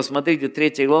далее, посмотрите,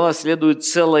 3 глава, следует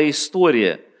целая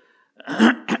история.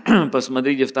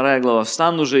 Посмотрите, 2 глава.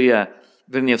 «Встану же я»,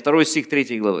 2 стих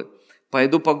 3 главы.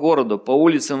 «Пойду по городу, по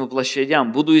улицам и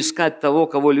площадям, буду искать того,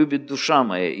 кого любит душа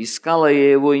моя. Искала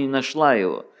я его и не нашла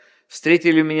его.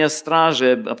 Встретили меня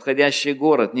стражи, обходящие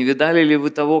город. Не видали ли вы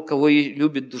того, кого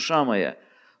любит душа моя?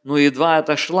 Но едва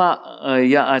отошла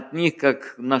я от них,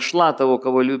 как нашла того,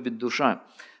 кого любит душа».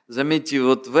 Заметьте,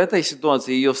 вот в этой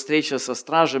ситуации ее встреча со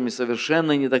стражами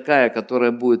совершенно не такая,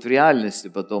 которая будет в реальности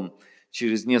потом,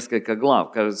 через несколько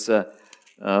глав. Кажется,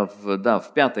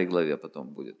 в 5 главе потом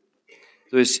будет.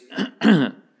 То есть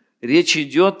речь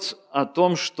идет о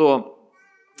том, что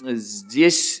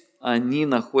здесь они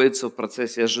находятся в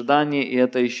процессе ожидания, и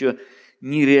это еще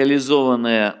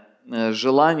нереализованное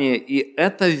желание. И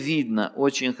это видно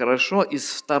очень хорошо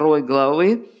из 2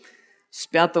 главы с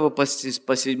 5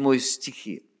 по 7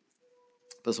 стихи.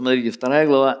 Посмотрите, 2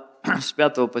 глава с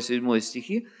 5 по 7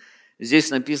 стихи.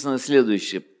 Здесь написано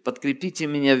следующее. «Подкрепите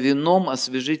меня вином,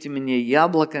 освежите меня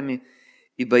яблоками,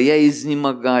 ибо я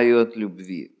изнемогаю от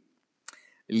любви.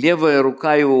 Левая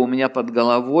рука его у меня под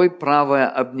головой, правая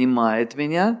обнимает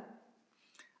меня.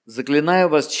 Заклинаю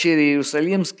вас, чери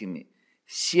иерусалимскими,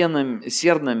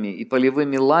 сернами и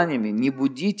полевыми ланями, не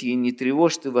будите и не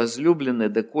тревожьте возлюбленные,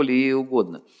 доколе ей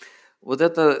угодно». Вот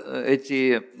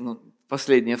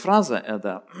последняя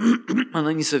фраза,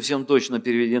 она не совсем точно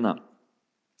переведена.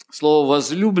 Слово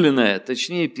 «возлюбленное»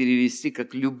 точнее перевести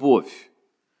как «любовь».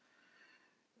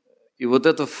 И вот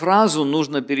эту фразу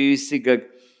нужно перевести как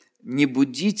 «не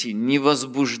будите, не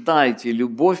возбуждайте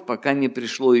любовь, пока не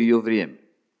пришло ее время».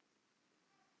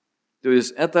 То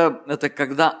есть это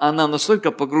когда она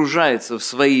настолько погружается в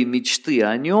свои мечты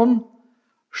о нем,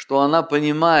 что она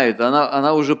понимает,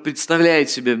 она уже представляет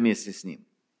себя вместе с ним.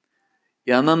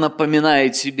 И она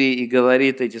напоминает себе и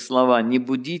говорит эти слова: «Не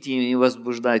будите и не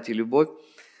возбуждайте любовь,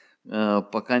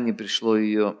 пока не пришло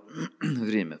ее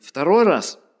время». Второй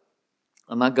раз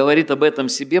она говорит об этом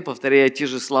себе, повторяя те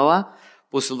же слова,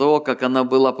 после того, как она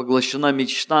была поглощена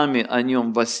мечтами о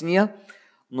нем во сне,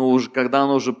 но уже, когда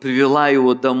она уже привела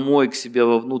его домой к себе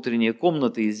во внутренние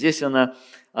комнаты, и здесь она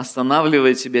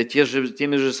останавливает себя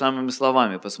теми же самыми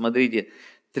словами. Посмотрите,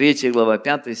 3 глава,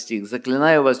 5 стих.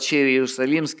 «Заклинаю вас, черри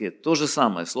Иерусалимские», то же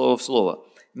самое, слово в слово.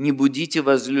 «Не будите,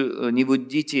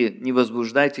 не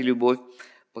возбуждайте любовь,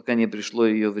 пока не пришло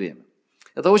ее время».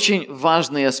 Это очень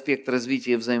важный аспект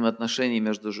развития взаимоотношений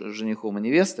между женихом и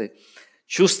невестой.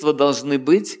 Чувства должны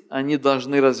быть, они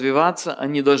должны развиваться,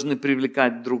 они должны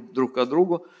привлекать друг к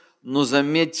другу, но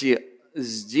заметьте,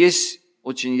 здесь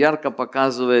очень ярко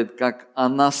показывает, как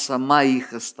она сама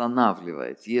их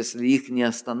останавливает. Если их не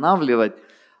останавливать,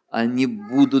 они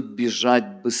будут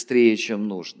бежать быстрее, чем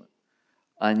нужно.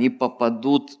 Они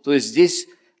попадут... То есть здесь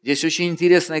очень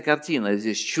интересная картина.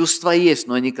 Здесь чувства есть,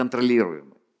 но они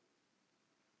контролируемы.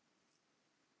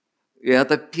 И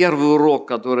это первый урок,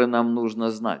 который нам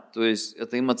нужно знать. То есть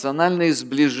это эмоциональное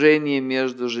сближение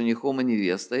между женихом и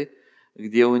невестой,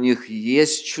 где у них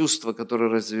есть чувства,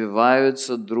 которые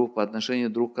развиваются по отношению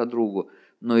друг к другу.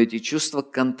 Но эти чувства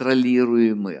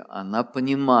контролируемы. Она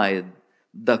понимает,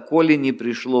 доколе не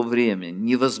пришло время.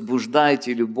 Не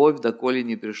возбуждайте любовь, доколе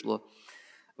не пришло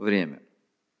время.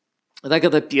 Итак,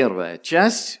 это первая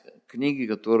часть книги,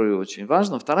 которая очень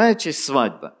важна. Вторая часть –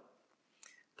 свадьба.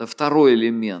 Это второй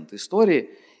элемент истории.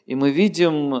 И мы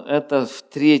видим это в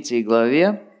 3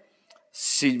 главе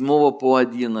с 7 по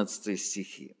 11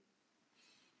 стихи.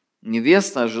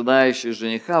 Невеста, ожидающая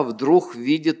жениха, вдруг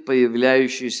видит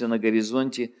появляющуюся на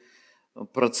горизонте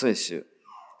процессию.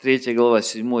 3 глава,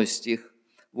 7 стих.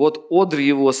 «Вот одр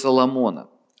его Соломона,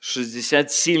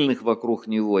 60 сильных вокруг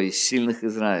него, из сильных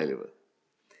Израилевых.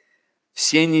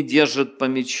 Все они держат по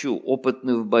мечу,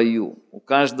 опытны в бою. У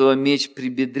каждого меч при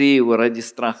бедре его ради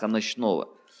страха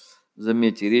ночного».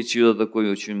 Заметьте, речь идет о такой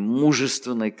очень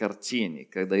мужественной картине,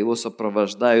 когда его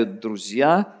сопровождают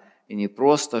друзья, и не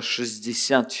просто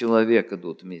 60 человек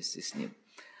идут вместе с ним.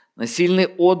 Насильный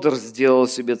одр сделал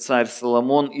себе царь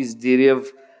Соломон из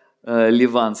дерев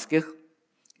ливанских,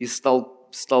 из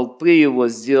столпы его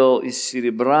сделал из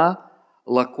серебра,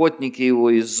 локотники его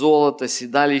из золота,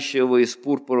 седалище его из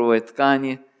пурпуровой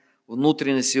ткани,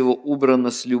 внутренность его убрана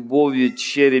с любовью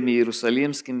черями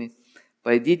иерусалимскими.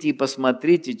 Пойдите и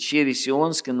посмотрите черри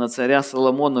сионские на царя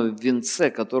Соломона в венце,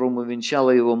 которому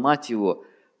венчала его мать его,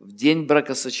 в день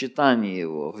бракосочетания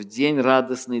его, в день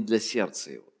радостный для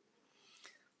сердца его.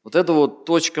 Вот это вот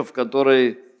точка, в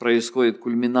которой происходит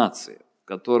кульминация, в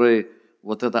которой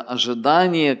вот это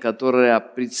ожидание, которое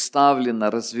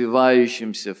представлено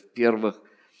развивающимся в первых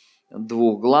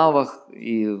 2 главах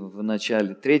и в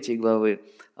начале 3 главы,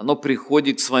 оно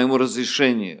приходит к своему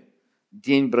разрешению.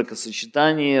 День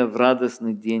бракосочетания в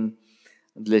радостный день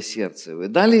для сердца его. И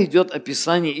далее идет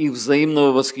описание их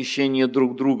взаимного восхищения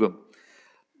друг другом,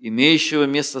 имеющего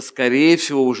место, скорее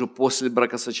всего, уже после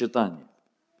бракосочетания.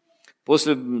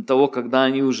 После того, когда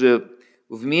они уже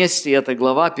вместе, эта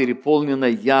глава переполнена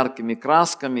яркими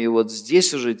красками, и вот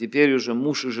здесь уже, теперь уже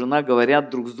муж и жена говорят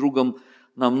друг с другом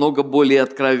намного более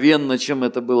откровенно, чем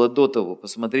это было до того.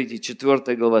 Посмотрите,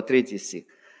 4 глава, 3 стих.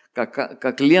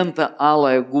 «Как лента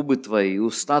алая губы твои,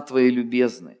 уста твои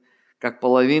любезны, как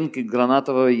половинки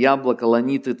гранатового яблока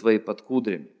ланиты твои под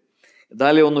кудрями».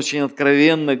 Далее он очень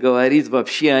откровенно говорит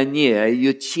вообще о ней, о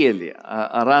ее теле,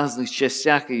 о разных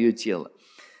частях ее тела.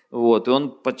 Вот. И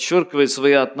он подчеркивает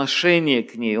свое отношение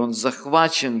к ней, он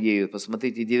захвачен ею.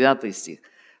 Посмотрите, 9 стих.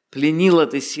 «Пленила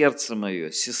ты сердце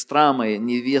мое, сестра моя,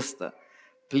 невеста,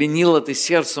 пленила ты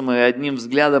сердце мое одним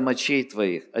взглядом очей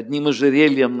твоих, одним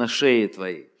ожерельем на шее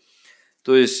твоей».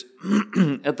 То есть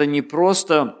это не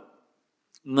просто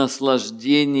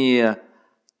наслаждение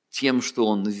тем, что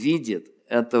он видит,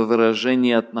 это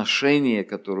выражение отношения,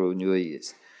 которое у него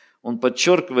есть. Он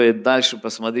подчеркивает дальше,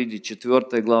 посмотрите,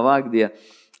 4 глава, где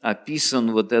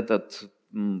описан вот этот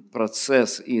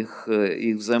процесс их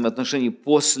взаимоотношений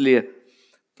после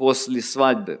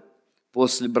свадьбы,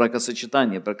 после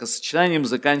бракосочетания. Бракосочетанием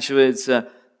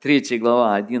заканчивается 3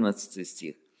 глава, 11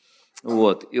 стих.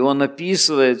 Вот. И он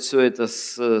описывает все это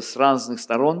с разных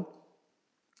сторон.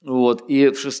 Вот. И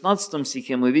в 16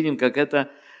 стихе мы видим, как это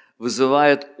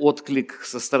вызывает отклик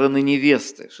со стороны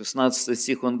невесты. 16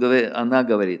 стих она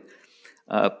говорит: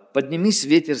 Поднимись,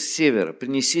 ветер с севера,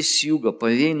 принеси с юга,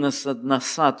 повей на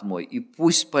сад мой, и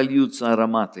пусть польются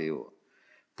ароматы его.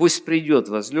 Пусть придет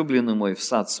возлюбленный мой в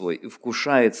сад свой и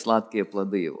вкушает сладкие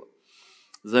плоды его.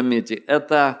 Заметьте,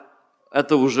 это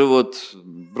уже вот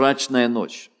брачная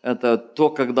ночь. Это то,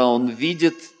 когда он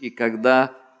видит, и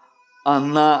когда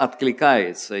она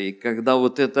откликается, и когда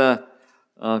вот эта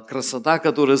красота,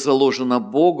 которая заложена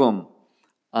Богом,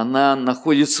 она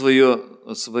находит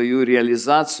свою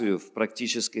реализацию в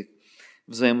практических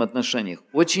взаимоотношениях.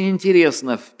 Очень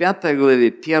интересно, в 5 главе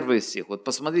 1 стих, вот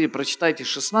посмотрите, прочитайте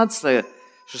 16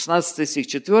 стих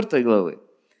 4 главы,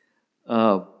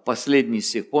 последний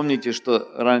стих. Помните, что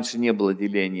раньше не было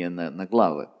деления на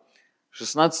главы.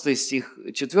 16 стих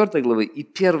 4 главы и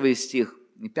 1 стих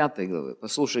 5 главы.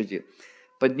 Послушайте.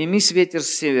 «Поднимись, ветер с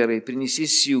севера, и принеси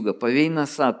с юга, повей на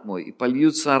сад мой, и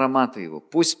польются ароматы его.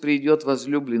 Пусть придет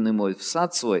возлюбленный мой в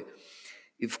сад свой,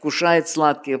 и вкушает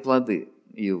сладкие плоды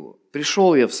его.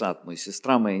 Пришел я в сад мой,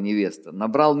 сестра моя невеста,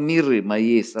 набрал миры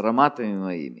моей с ароматами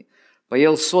моими,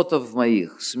 поел сотов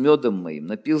моих с медом моим,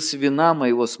 напился вина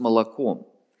моего с молоком».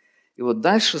 И вот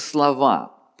дальше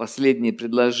слова, последнее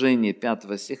предложение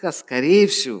 5 стиха, скорее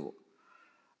всего,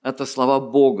 это слова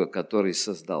Бога, который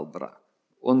создал брак.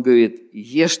 Он говорит: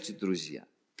 ешьте, друзья,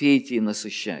 пейте и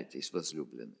насыщайтесь,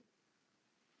 возлюбленные.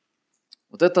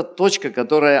 Вот эта точка,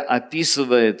 которая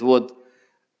описывает вот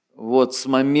с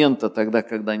момента тогда,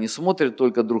 когда они смотрят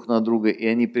только друг на друга, и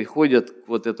они приходят к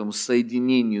вот этому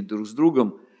соединению друг с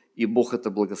другом, и Бог это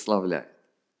благословляет.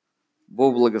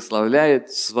 Бог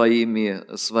благословляет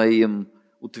своим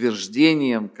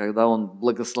утверждением, когда Он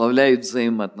благословляет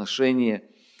взаимоотношения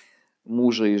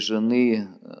мужа и жены,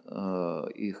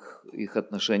 их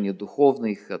отношения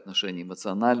духовные, их отношения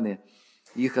эмоциональные,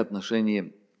 их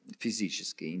отношения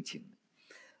физические, интимные.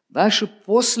 Дальше,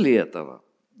 после этого,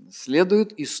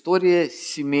 следует история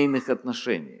семейных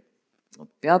отношений.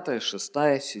 5, 6,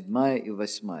 7 и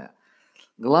 8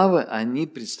 главы, они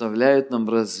представляют нам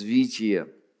развитие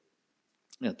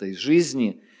этой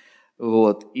жизни.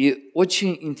 И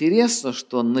очень интересно,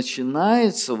 что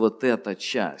начинается вот эта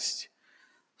часть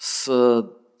со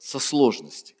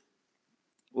сложности.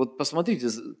 Вот посмотрите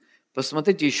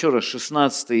еще раз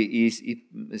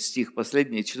 16 стих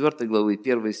последний, 4 главы,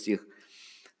 1 стих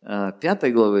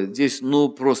 5 главы. Здесь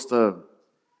просто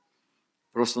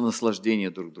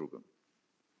наслаждение друг другом.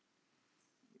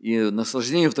 И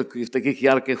наслаждение в таких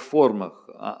ярких формах.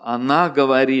 Она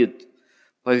говорит: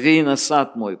 повей на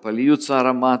сад мой, польются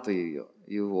ароматы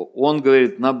его. Он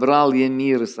говорит: набрал я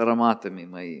миры с ароматами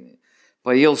моими,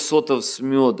 поел сотов с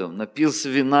медом, напился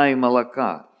вина и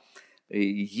молока.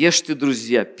 Ешьте,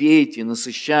 друзья, пейте,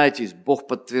 насыщайтесь. Бог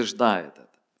подтверждает это.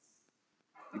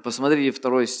 И посмотрите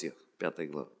 2 стих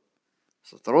 5 главы.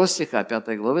 Со 2 стиха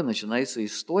 5 главы начинается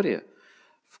история,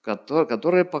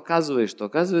 которая показывает, что,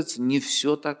 оказывается, не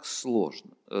все так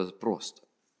просто.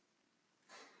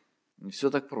 Не все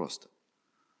так просто.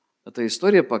 Эта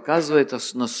история показывает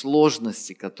на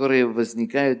сложности, которые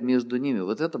возникают между ними.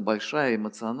 Вот эта большая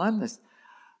эмоциональность,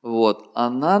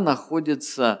 она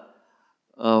находится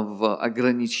в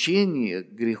ограничении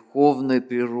греховной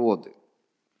природы.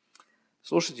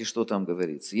 Слушайте, что там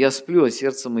говорится. «Я сплю, а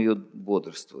сердце мое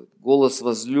бодрствует. Голос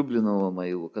возлюбленного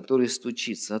моего, который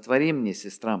стучится. Отвори мне,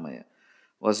 сестра моя,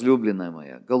 возлюбленная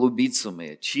моя, голубица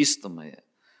моя, чисто моя,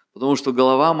 потому что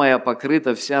голова моя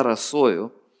покрыта вся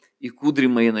росою, и кудри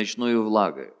мои ночною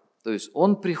влагою». То есть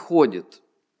он приходит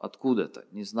откуда-то,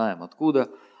 не знаем откуда,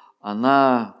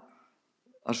 она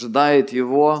ожидает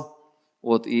его,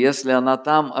 и если она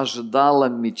там ожидала,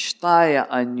 мечтая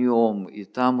о нем, и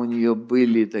там у нее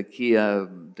были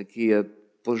такие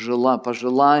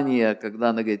пожелания,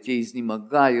 когда она говорит: я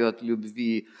изнемогаю от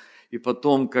любви, и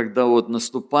потом, когда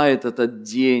наступает этот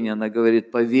день, она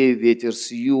говорит: повей ветер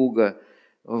с юга,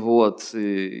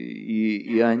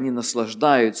 и они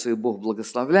наслаждаются, и Бог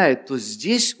благословляет, то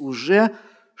здесь уже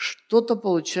что-то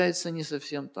получается не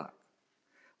совсем так.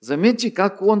 Заметьте,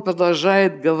 как он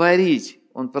продолжает говорить.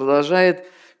 Он продолжает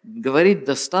говорить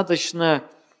достаточно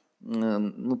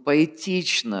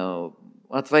поэтично.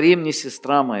 «Отвори мне,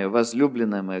 сестра моя,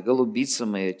 возлюбленная моя, голубица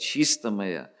моя, чисто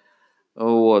моя.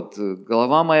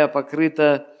 Голова моя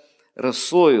покрыта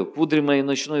росою, кудри мои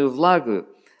ночною влагою».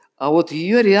 А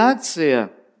ее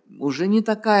реакция уже не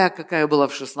такая, какая была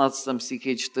в 16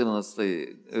 стихе 4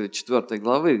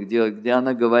 главы, где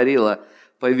она говорила: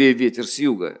 «Повей ветер с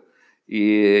юга,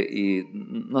 и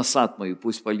на сад мой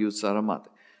пусть польются ароматы».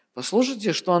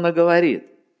 Послушайте, что она говорит.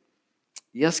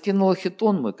 «Я скинула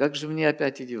хитон мой, как же мне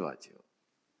опять одевать его?»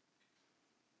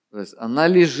 То есть она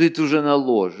лежит уже на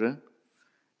ложе,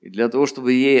 И для того,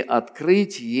 чтобы ей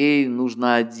открыть, ей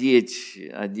нужно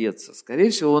одеться. Скорее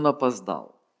всего, он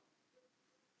опоздал.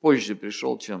 Позже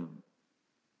пришел, чем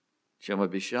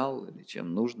обещал или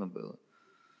чем нужно было.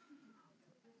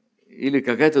 Или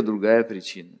какая-то другая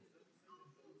причина.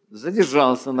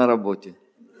 Задержался на работе.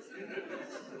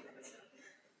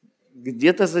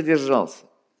 Где-то задержался.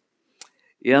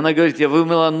 И она говорит: я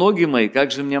вымыла ноги мои,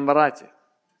 как же мне марать их?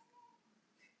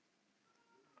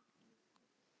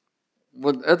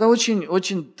 Вот это очень,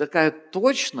 очень такая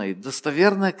точная и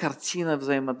достоверная картина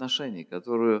взаимоотношений,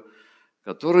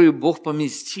 которую Бог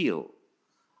поместил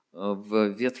в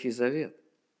Ветхий Завет.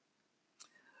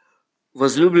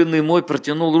 Возлюбленный мой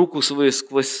протянул руку свою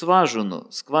сквозь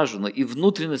скважину, и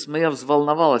внутренность моя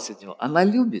взволновалась от него. Она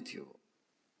любит его.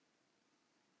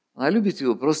 Она любит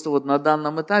его. Просто вот на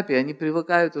данном этапе они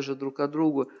привыкают уже друг к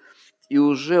другу. И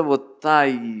уже вот та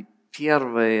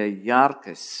первая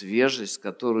яркость, свежесть,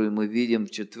 которую мы видим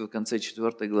в конце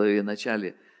 4 главы и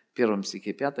начале 1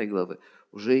 стихе 5 главы,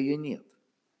 уже ее нет.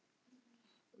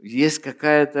 Есть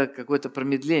какое-то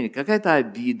промедление, какая-то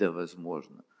обида,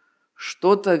 возможно.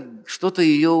 Что-то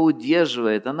ее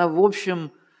удерживает. Она, в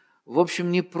общем,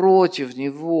 не против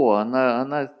него.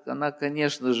 Она,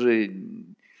 конечно же,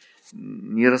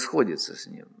 не расходится с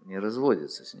ним, не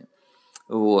разводится с ним.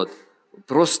 Вот.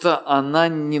 Просто она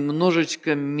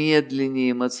немножечко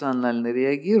медленнее эмоционально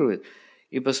реагирует.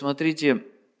 И посмотрите,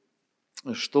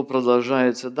 что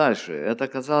продолжается дальше. Это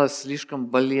оказалось слишком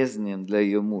болезненным для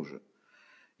ее мужа.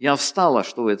 Я встала,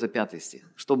 это 5 стих,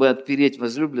 чтобы отпереть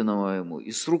возлюбленному моему,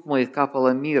 и с рук моих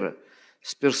капало мира,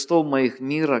 с перстов моих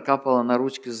мира капало на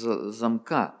ручки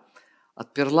замка.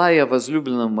 Отперла я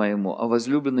возлюбленному моему, а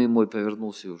возлюбленный мой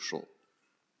повернулся и ушел.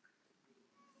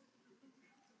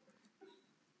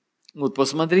 Вот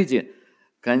посмотрите,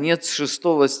 конец 6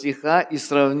 стиха, и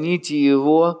сравните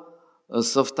его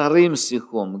со 2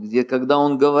 стихом, где, когда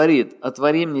он говорит: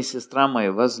 «Отвори мне, сестра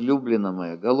моя, возлюбленная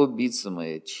моя, голубица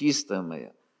моя, чистая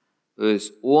моя». То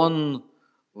есть он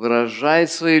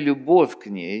выражает свою любовь к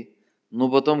ней,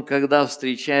 но потом, когда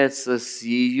встречается с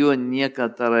ее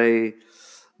некоторой,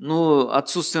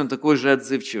 отсутствием такой же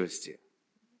отзывчивости,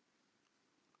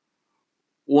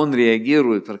 он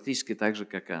реагирует практически так же,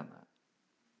 как она.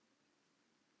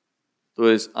 То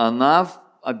есть она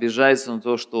обижается на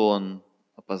то, что он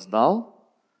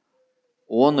опоздал,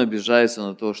 он обижается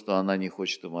на то, что она не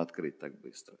хочет ему открыть так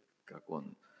быстро, как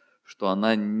он, что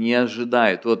она не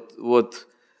ожидает. Вот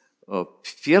в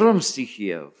 1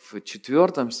 стихе, в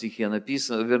 4 стихе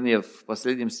написано, вернее, в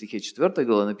последнем стихе 4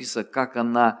 главы написано, как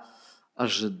она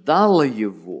ожидала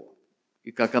его,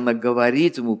 и как она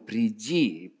говорит ему: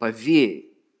 приди и повей.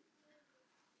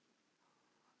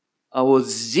 А вот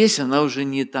здесь она уже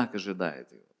не так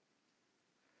ожидает его.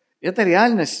 Это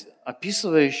реальность,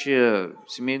 описывающая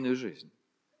семейную жизнь.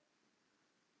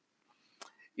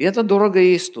 И это дорого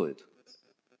ей стоит.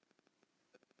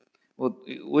 Вот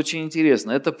очень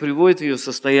интересно, это приводит ее в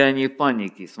состояние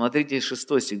паники. Смотрите,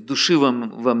 6 стих. «Души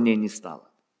во мне не стало».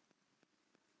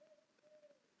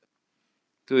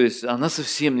 То есть она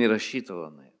совсем не рассчитывала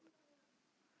на это.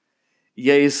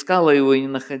 «Я искала его и не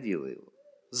находила его.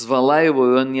 Звала его,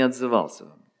 и он не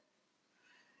отзывался.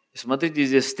 И смотрите,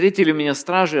 здесь: встретили меня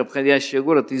стражи, обходящие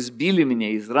город, избили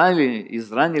меня,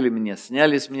 изранили меня,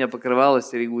 сняли с меня покрывало,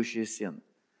 стерегущие стены».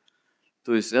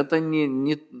 То есть это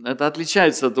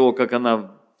отличается от того, как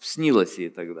она снилась ей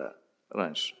тогда,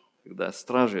 раньше, когда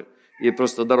стражи ей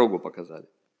просто дорогу показали.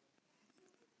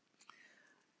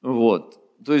 Вот.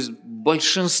 То есть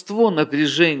большинство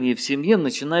напряжений в семье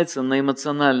начинается на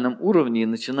эмоциональном уровне и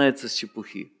начинается с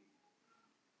чепухи.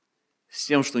 С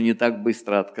тем, что не так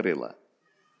быстро открыла.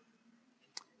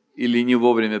 Или не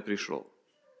вовремя пришел.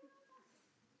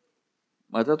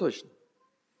 Это точно.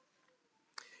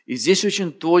 И здесь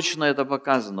очень точно это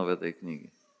показано в этой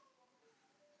книге.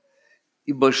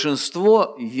 И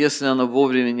большинство, если оно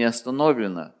вовремя не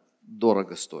остановлено,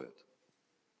 дорого стоит.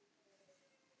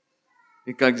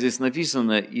 И как здесь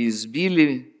написано: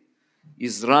 избили,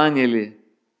 изранили,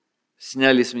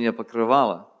 сняли с меня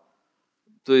покрывало.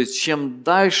 То есть чем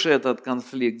дальше этот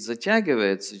конфликт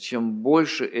затягивается, чем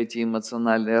больше эти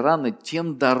эмоциональные раны,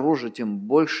 тем дороже, тем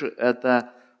больше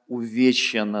это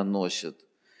увечья наносит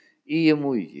и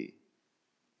ему, и ей.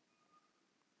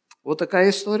 Вот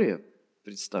такая история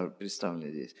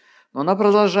представлена здесь. Но она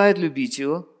продолжает любить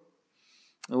его,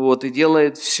 и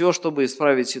делает все, чтобы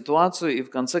исправить ситуацию, и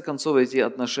в конце концов эти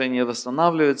отношения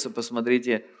восстанавливаются.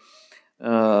 Посмотрите,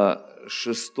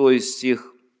 6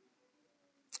 стих,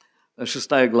 6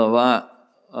 глава,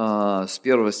 с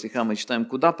 1 стиха мы читаем: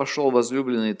 «Куда пошел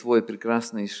возлюбленный твой,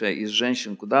 прекраснейшая из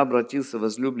женщин? Куда обратился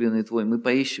возлюбленный твой? Мы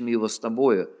поищем его с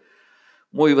тобою.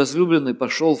 Мой возлюбленный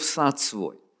пошел в сад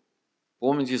свой.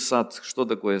 Помните сад, что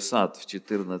такое сад в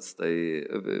 4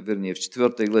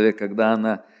 главе, когда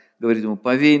она говорит ему: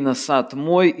 «Повей на сад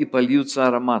мой, и польются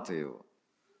ароматы его».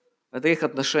 Это их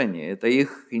отношения, это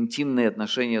их интимные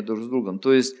отношения друг с другом.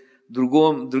 То есть,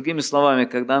 другими словами,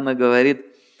 когда она говорит: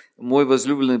 «Мой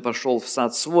возлюбленный пошел в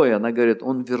сад свой», она говорит: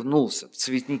 он вернулся в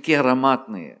цветники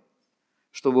ароматные,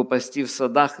 чтобы пасти в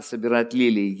садах и собирать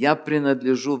лилии. «Я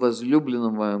принадлежу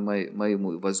возлюбленному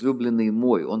моему, возлюбленный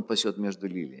мой, он пасет между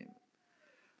лилиями».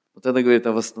 Вот это говорит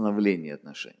о восстановлении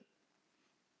отношений.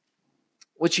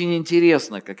 Очень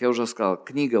интересно, как я уже сказал,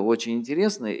 книга очень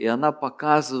интересная, и она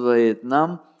показывает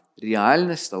нам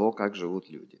реальность того, как живут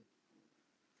люди.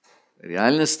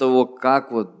 Реальность того,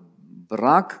 как вот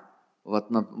брак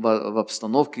в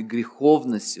обстановке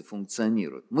греховности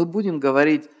функционирует. Мы будем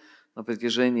говорить на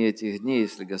протяжении этих дней,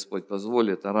 если Господь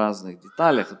позволит, о разных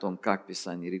деталях, о том, как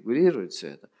Писание регулирует все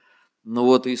это. Но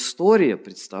вот история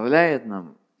представляет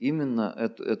нам именно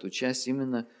эту часть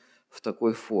именно в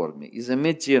такой форме. И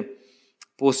заметьте,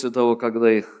 после того,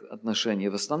 когда их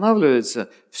отношения восстанавливаются,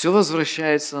 все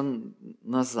возвращается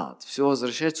назад, все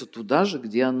возвращается туда же,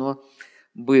 где оно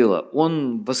было.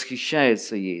 Он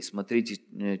восхищается ей. Смотрите,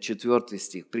 4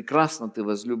 стих. «Прекрасна ты,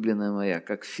 возлюбленная моя,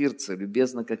 как Фирца,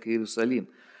 любезна, как Иерусалим,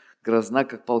 грозна,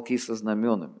 как полки со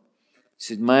знаменами».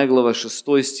 7 глава,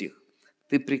 6 стих.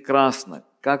 «Ты прекрасна,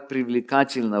 как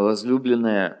привлекательна,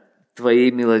 возлюбленная,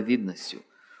 твоей миловидностью.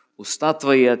 Уста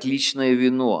твои отличное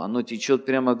вино, оно течет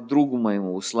прямо к другу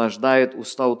моему, услаждает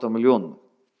уста утомленных».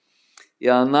 И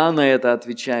она на это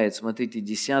отвечает, смотрите,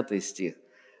 10 стих.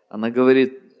 Она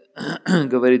говорит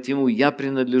ему: «Я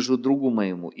принадлежу другу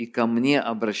моему, и ко мне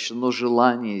обращено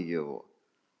желание его».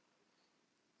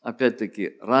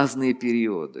 Опять-таки, разные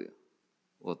периоды.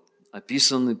 Вот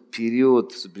описан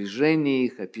период сближения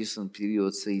их, описан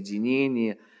период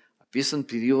соединения, описан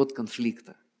период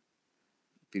конфликта,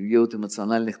 период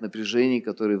эмоциональных напряжений,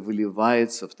 которые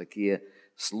выливаются в такие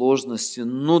сложности.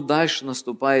 Но дальше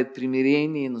наступает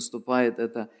примирение, наступает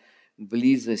эта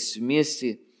близость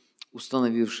вместе,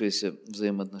 установившиеся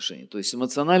взаимоотношения. То есть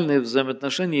эмоциональные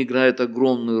взаимоотношения играют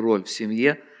огромную роль в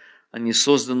семье. Они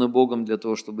созданы Богом для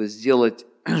того, чтобы сделать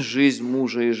жизнь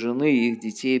мужа и жены и их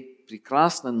детей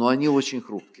прекрасной, но они очень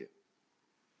хрупкие.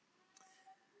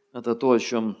 Это то, о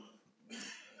чем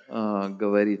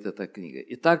говорит эта книга.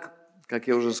 Итак, как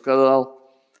я уже сказал,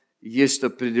 есть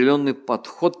определенный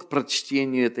подход к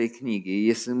прочтению этой книги. И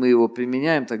если мы его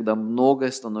применяем, тогда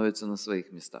многое становится на свои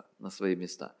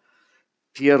места.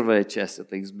 Первая часть –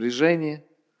 это их сближение,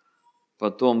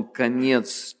 потом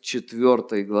конец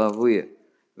 4 главы,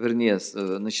 вернее,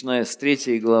 начиная с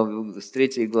 3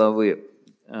 главы,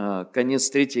 конец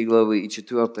 3 главы и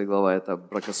 4 глава – это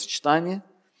бракосочетание,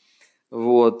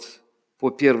 вот, по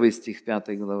 1 стих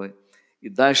 5 главы. И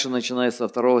дальше, начиная со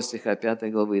 2 стиха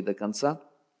 5 главы и до конца,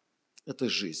 это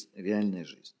жизнь, реальная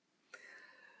жизнь.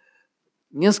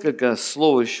 Несколько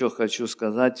слов еще хочу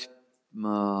сказать.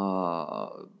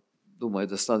 Думаю,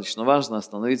 достаточно важно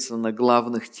остановиться на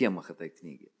главных темах этой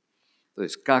книги. То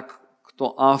есть,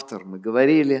 кто автор, мы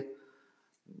говорили,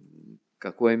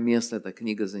 какое место эта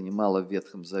книга занимала в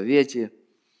Ветхом Завете,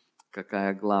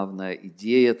 какая главная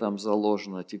идея там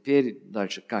заложена. Теперь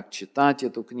дальше, как читать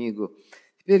эту книгу.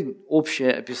 Теперь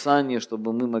общее описание,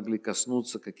 чтобы мы могли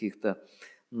коснуться каких-то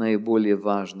наиболее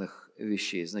важных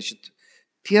вещей. Значит,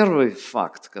 первый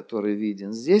факт, который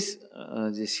виден здесь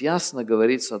ясно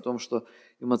говорится о том, что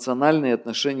эмоциональные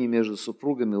отношения между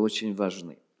супругами очень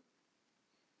важны.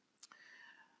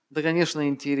 Это, конечно,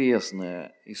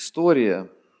 интересная история.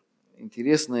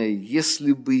 Интересная,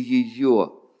 если бы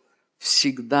ее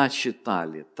всегда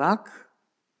читали так,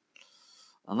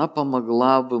 она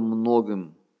помогла бы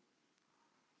многим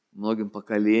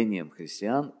поколениям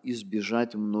христиан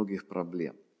избежать многих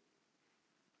проблем.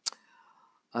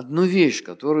 Одну вещь,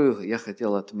 которую я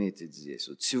хотел отметить здесь.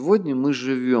 Вот сегодня мы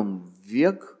живем в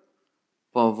век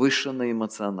повышенной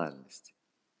эмоциональности.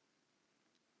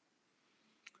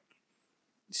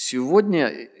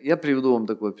 Сегодня я приведу вам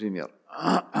такой пример.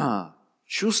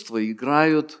 Чувства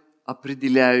играют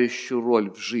определяющую роль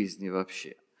в жизни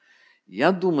вообще.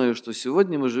 Я думаю, что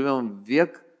сегодня мы живем в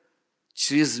век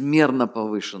чрезмерно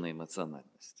повышенной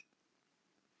эмоциональности.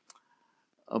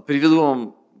 Приведу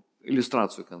вам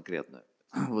иллюстрацию конкретную.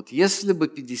 Вот если бы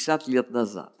 50 лет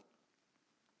назад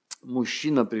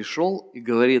мужчина пришел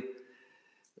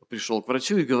к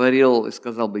врачу и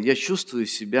сказал бы: «Я чувствую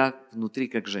себя внутри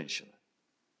как женщина».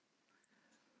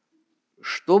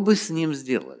 Что бы с ним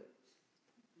сделали?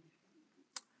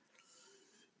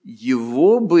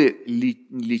 Его бы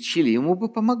лечили, ему бы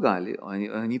помогали.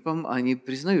 Они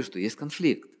признают, что есть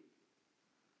конфликт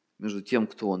между тем,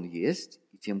 кто он есть,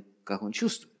 и тем, как он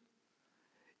чувствует.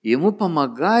 И ему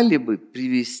помогали бы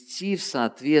привести в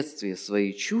соответствие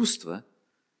свои чувства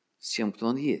с тем, кто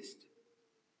он есть.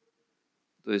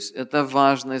 То есть это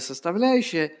важная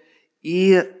составляющая,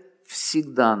 и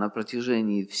всегда на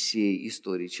протяжении всей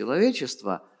истории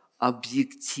человечества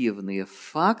объективные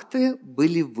факты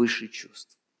были выше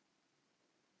чувств.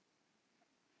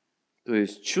 То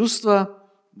есть чувства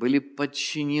были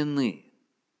подчинены.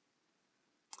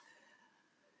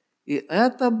 И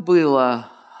это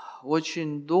было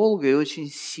очень долго и очень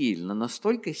сильно,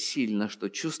 настолько сильно, что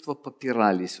чувства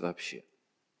попирались вообще.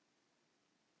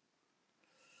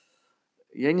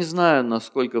 Я не знаю,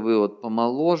 насколько вы вот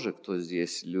помоложе, кто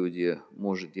здесь люди,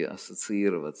 можете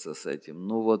ассоциироваться с этим,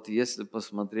 но вот если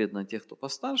посмотреть на тех, кто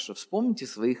постарше, вспомните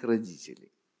своих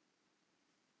родителей.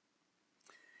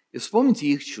 И вспомните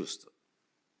их чувства.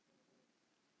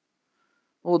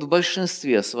 Вот в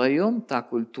большинстве своем та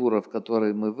культура, в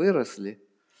которой мы выросли,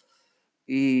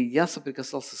 и я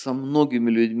соприкасался со многими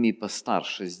людьми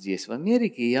постарше здесь, в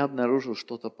Америке, и я обнаружил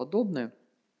что-то подобное.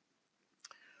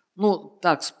 Ну,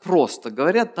 так просто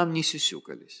говорят, там не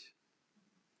сюсюкались.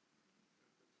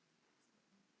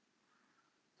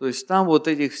 То есть там вот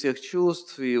этих всех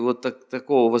чувств и вот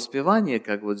такого воспевания,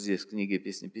 как вот здесь в книге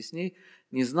 «Песни песней»,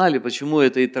 не знали, почему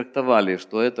это и трактовали,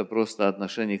 что это просто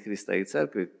отношение Христа и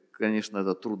Церкви. Конечно,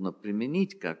 это трудно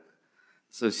применить, как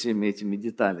со всеми этими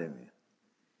деталями.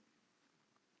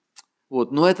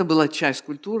 Вот. Но это была часть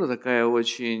культуры, такая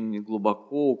очень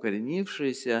глубоко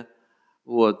укоренившаяся.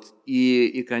 Вот.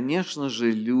 И, конечно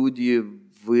же, люди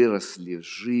выросли,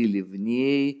 жили в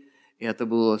ней, и это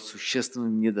было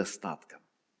существенным недостатком.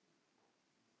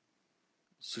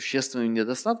 Существенным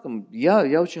недостатком.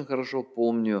 Я очень хорошо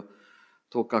помню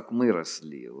то, как мы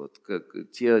росли, вот, как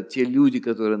те люди,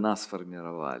 которые нас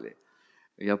формировали.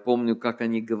 Я помню, как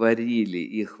они говорили,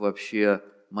 их вообще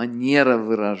манера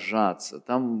выражаться.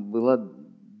 Там было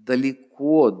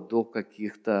далеко до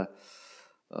каких-то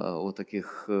вот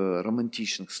таких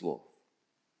романтичных слов.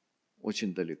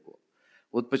 Очень далеко.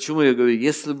 Вот почему я говорю,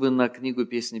 если бы на книгу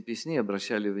 «Песни песней»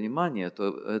 обращали внимание,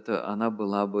 то она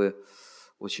была бы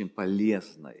очень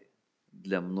полезной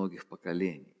для многих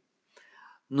поколений.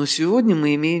 Но сегодня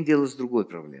мы имеем дело с другой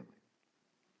проблемой.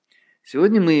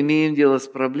 Сегодня мы имеем дело с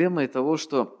проблемой того,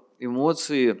 что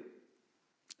эмоции,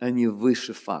 они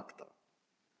выше фактов.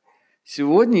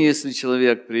 Сегодня, если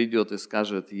человек придет и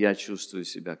скажет, я чувствую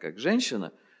себя как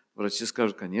женщина, врачи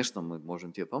скажут, конечно, мы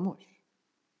можем тебе помочь.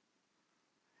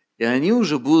 И они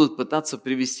уже будут пытаться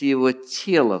привести его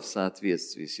тело в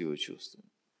соответствие с его чувствами.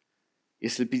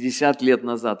 Если 50 лет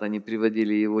назад они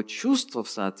приводили его чувства в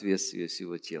соответствие с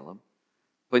его телом,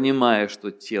 понимая,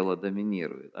 что тело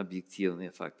доминирует,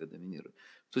 объективные факты доминируют,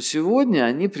 то сегодня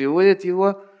они приводят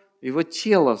его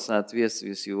тело в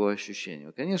соответствие с его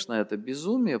ощущением. Конечно, это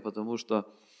безумие, потому что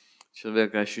у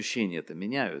человека ощущения-то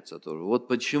меняются тоже. Вот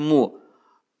почему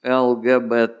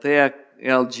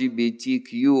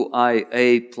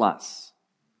LGBTQIA+.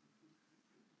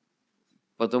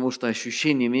 Потому что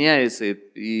ощущения меняются,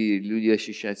 и люди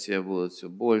ощущать себя будут все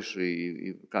больше,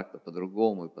 и как-то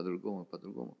по-другому, и по-другому, и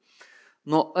по-другому.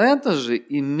 Но это же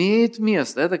имеет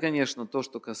место. Это, конечно, то,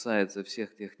 что касается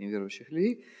всех тех неверующих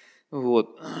людей.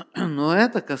 Вот. Но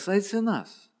это касается и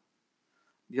нас.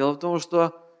 Дело в том,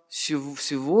 что в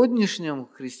сегодняшнем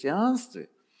христианстве,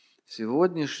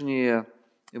 сегодняшние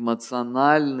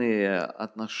эмоциональные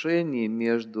отношения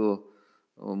между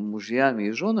мужьями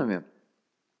и женами,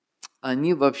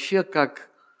 они вообще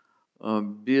как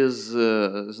без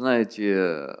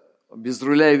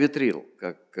руля и ветрил,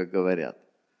 как говорят.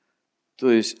 То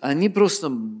есть они просто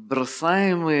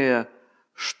бросаемые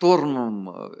штормом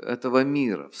этого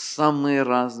мира в самые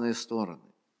разные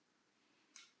стороны.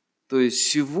 То есть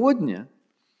сегодня,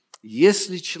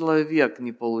 если человек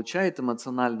не получает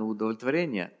эмоционального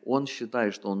удовлетворения, он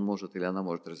считает, что он может или она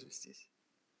может развестись.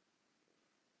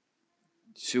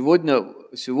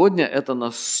 Сегодня это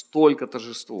настолько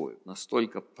торжествует,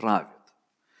 настолько правит.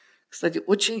 Кстати,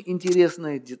 очень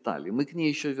интересная деталь, и мы к ней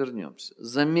еще вернемся.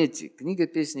 Заметьте, книга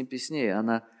 «Песни песней»,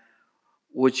 она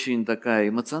очень такая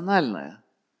эмоциональная,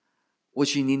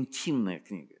 очень интимная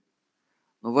книга.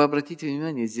 Но вы обратите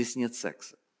внимание, здесь нет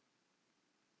секса.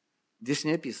 Здесь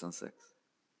не описан секс.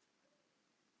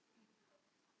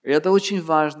 И это очень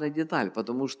важная деталь,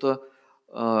 потому что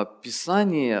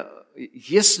Писание,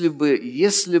 если бы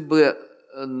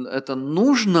это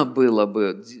нужно было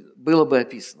бы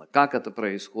описано, как это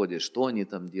происходит, что они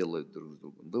там делают друг с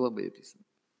другом, было бы описано.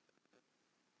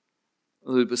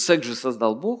 Секс же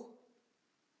создал Бог,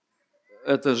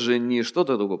 это же не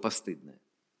что-то такое постыдное.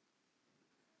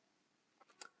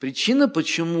 Причина,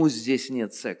 почему здесь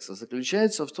нет секса,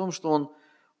 заключается в том, что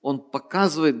он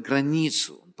показывает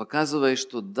границу, он показывает,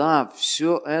 что да,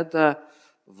 все это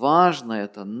важно,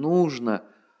 это нужно,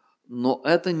 но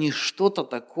это не что-то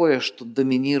такое, что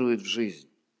доминирует в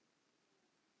жизни.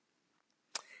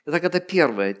 Итак, это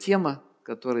первая тема,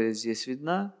 которая здесь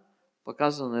видна,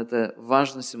 показана, это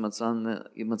важность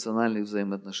эмоциональных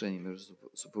взаимоотношений между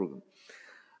супругами.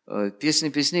 Песни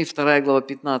песней, 2 глава,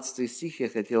 15 стих, я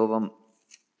хотел вам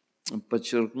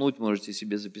подчеркнуть, можете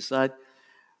себе записать,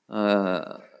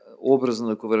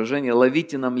 образное такое выражение: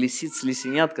 «Ловите нам лисиц,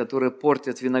 лисенят, которые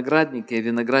портят виноградники, а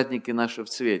виноградники наши в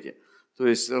цвете». То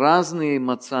есть разные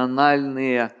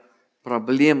эмоциональные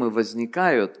проблемы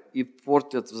возникают и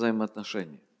портят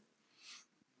взаимоотношения.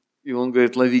 И он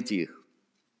говорит, ловите их.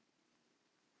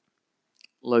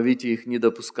 Ловите их, не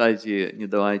допускайте, не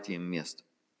давайте им места.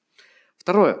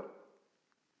 Второе.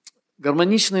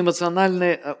 Гармоничные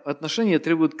эмоциональные отношения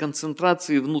требуют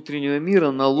концентрации внутреннего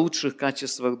мира на лучших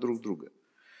качествах друг друга.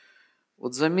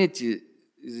 Вот заметьте,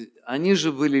 они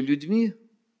же были людьми,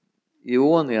 и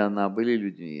он, и она были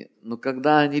людьми. Но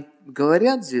когда они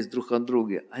говорят здесь друг о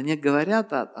друге, они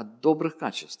говорят о добрых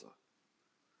качествах.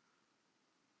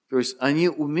 То есть они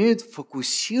умеют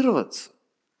фокусироваться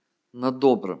на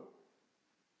добром.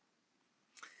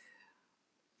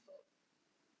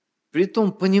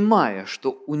 Притом понимая,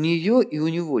 что у нее и у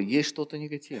него есть что-то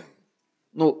негативное.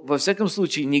 Ну, во всяком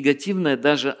случае, негативное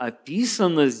даже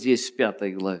описано здесь в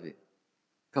 5 главе.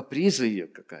 Каприза ее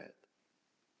какая-то.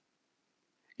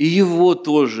 И его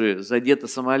тоже задето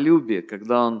самолюбие,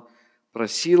 когда он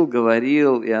просил,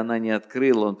 говорил, и она не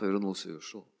открыла, он повернулся и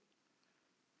ушел.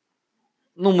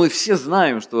 Ну, мы все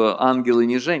знаем, что ангелы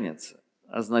не женятся.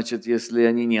 А значит, если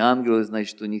они не ангелы,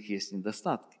 значит, у них есть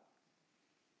недостатки.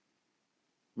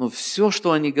 Но все,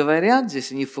 что они говорят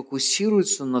здесь, они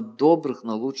фокусируются на добрых,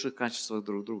 на лучших качествах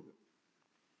друг друга.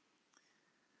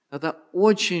 Это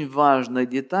очень важная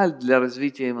деталь для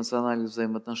развития эмоциональных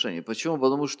взаимоотношений. Почему?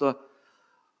 Потому что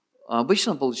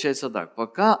обычно получается так.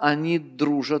 Пока они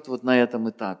дружат вот на этом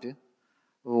этапе,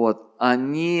 вот,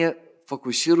 они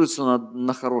фокусируются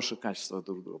на хороших качествах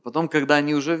друг друга. Потом, когда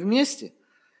они уже вместе,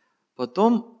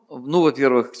 потом, ну,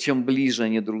 во-первых, чем ближе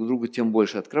они друг к другу, тем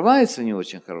больше открывается не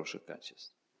очень хороших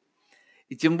качеств.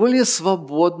 И тем более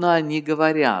свободно они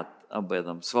говорят об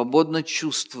этом, свободно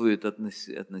чувствуют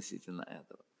относительно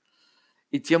этого.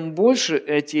 И тем больше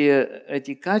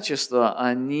эти качества,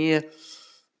 они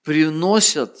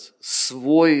привносят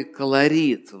свой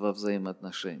колорит во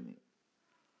взаимоотношения.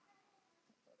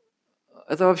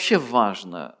 Это вообще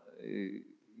важно.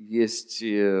 Есть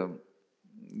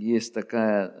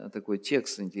такой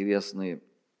текст интересный,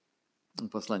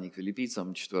 послание к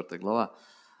филиппийцам, 4 глава,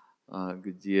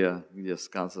 где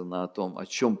сказано о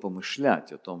чем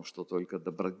помышлять, о том, что только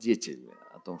добродетель,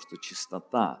 о том, что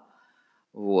чистота.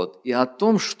 Вот. И о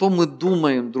том, что мы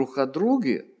думаем друг о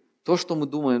друге, то, что мы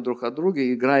думаем друг о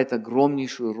друге, играет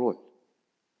огромнейшую роль.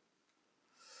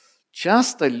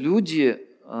 Часто люди,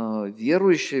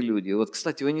 верующие люди, вот,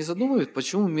 кстати, вы не задумывались,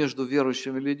 почему между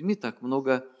верующими людьми так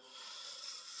много,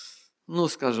 ну,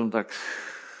 скажем так,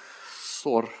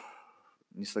 ссор,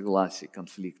 несогласий,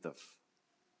 конфликтов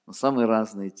на самые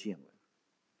разные темы.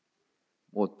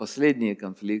 Вот последние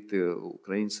конфликты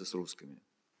украинцы с русскими.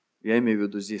 Я имею в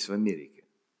виду здесь, в Америке.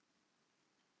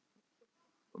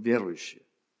 Верующие.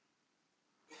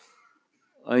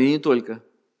 А и не только.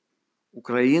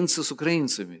 Украинцы с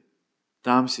украинцами.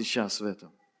 Там сейчас в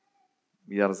этом.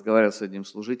 Я разговаривал с одним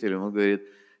служителем, он говорит,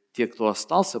 те, кто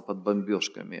остался под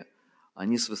бомбежками,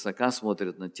 они свысока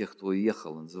смотрят на тех, кто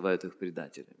уехал, называют их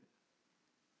предателями.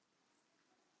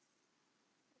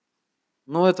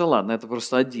 Ну, это ладно, это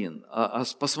просто один. А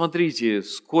посмотрите,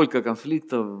 сколько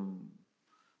конфликтов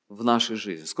в нашей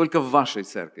жизни, сколько в вашей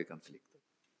церкви конфликтов.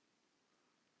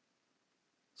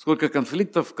 Сколько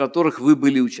конфликтов, в которых вы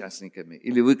были участниками,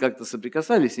 или вы как-то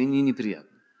соприкасались, и они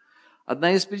неприятны.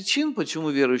 Одна из причин, почему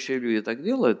верующие люди так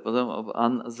делают,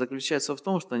 заключается в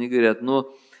том, что они говорят,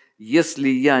 но если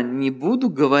я не буду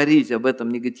говорить об этом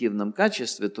негативном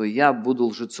качестве, то я буду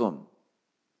лжецом.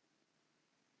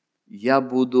 Я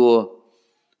буду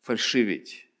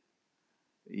фальшивить.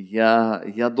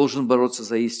 Я должен бороться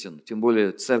за истину, тем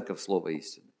более церковь слова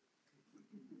истины.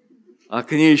 А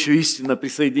к ней еще истина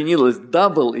присоединилась,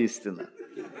 дабл истина.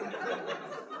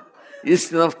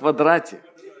 Истина в квадрате.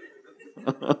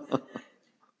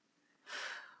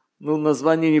 Ну,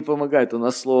 название не помогает, у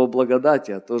нас слово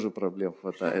благодати, а тоже проблем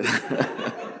хватает.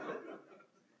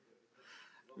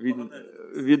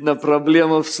 Видно,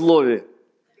 проблема в слове.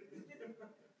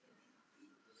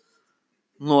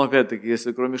 Но опять-таки,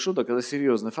 если кроме шуток, это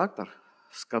серьезный фактор,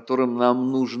 с которым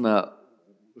нам нужно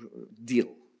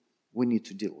deal. We need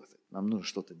to deal with it. Нам нужно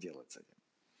что-то делать с этим.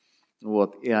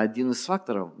 Вот. И один из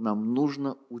факторов, нам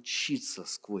нужно учиться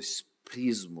сквозь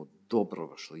призму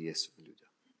доброго, что есть в людях.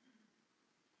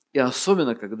 И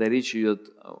особенно, когда речь идет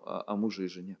о муже и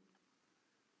жене.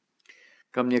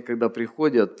 Ко мне, когда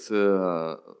приходят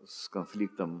с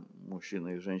конфликтом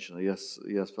мужчина и женщина,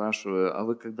 я спрашиваю, а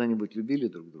вы когда-нибудь любили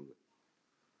друг друга?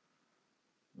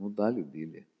 Ну да,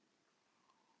 любили.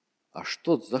 А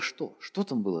что, за что? Что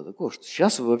там было такого? Что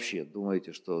сейчас вы вообще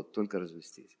думаете, что только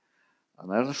развестись? А,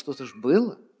 наверное, что-то же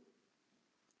было.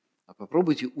 А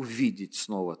попробуйте увидеть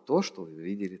снова то, что вы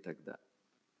видели тогда.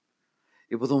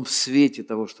 И потом в свете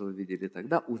того, что вы видели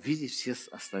тогда, увидеть все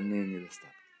остальные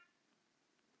недостатки.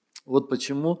 Вот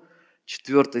почему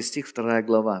 4 стих, 2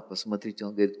 глава, посмотрите,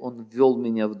 он говорит, он ввел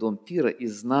меня в дом пира, и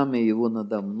знамя его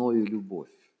надо мною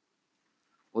любовь.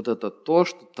 Вот это то,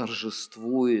 что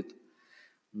торжествует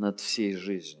над всей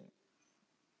жизнью.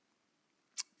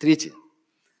 3.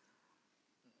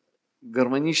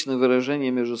 Гармоничное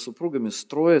выражение между супругами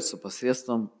строится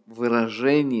посредством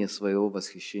выражения своего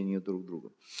восхищения друг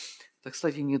другом. Это,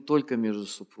 кстати, не только между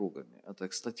супругами, это,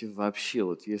 кстати, вообще,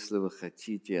 вот если вы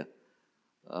хотите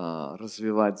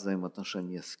развивать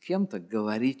взаимоотношения с кем-то,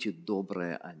 говорите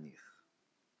доброе о них.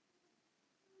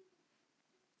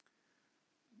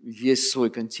 Есть свой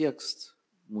контекст.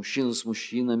 Мужчины с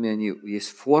мужчинами,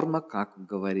 есть форма, как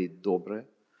говорить доброе,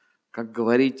 как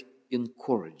говорить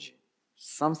encouraging.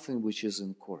 Something which is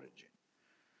encouraging.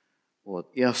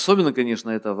 Вот. И особенно, конечно,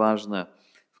 это важно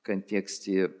в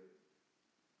контексте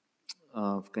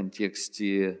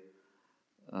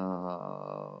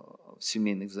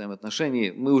семейных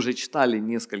взаимоотношений. Мы уже читали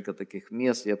несколько таких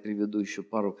мест, я приведу еще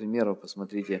пару примеров.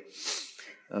 Посмотрите,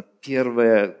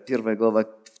 1 глава,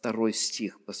 2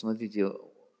 стих. Посмотрите,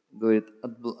 говорит,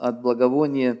 от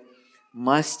благовония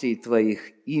мастей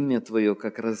твоих имя твое,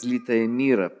 как разлитое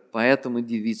мира, поэтому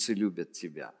девицы любят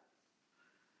тебя.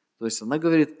 То есть она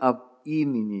говорит об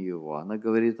имени его, она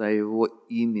говорит о его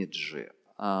имидже,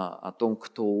 о том,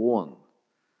 кто он.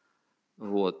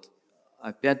 Вот.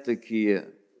 Опять-таки,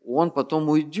 он потом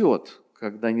уйдет,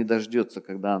 когда не дождется,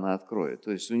 когда она откроет.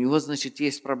 То есть у него, значит,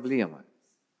 есть проблемы.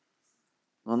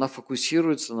 Но она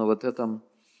фокусируется на вот этом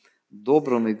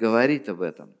добром и говорит об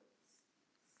этом.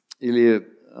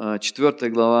 Или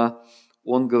 4 глава,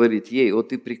 он говорит ей, «О,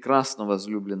 ты прекрасна,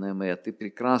 возлюбленная моя, ты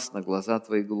прекрасна, глаза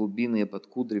твои голубиные под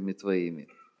кудрями твоими».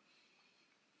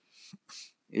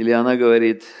 Или она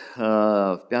говорит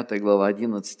в 5 глава,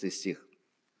 11 стих,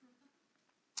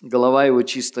 «Голова его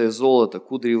чистое золото,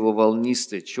 кудри его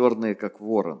волнистые, черные, как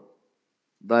ворон».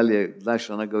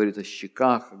 Дальше она говорит о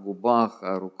щеках, о губах,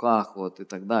 о руках вот, и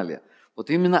так далее. Вот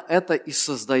именно это и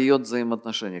создает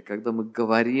взаимоотношения, когда мы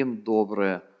говорим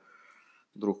доброе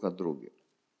друг о друге.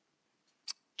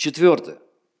 4.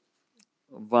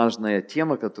 Важная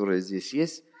тема, которая здесь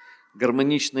есть.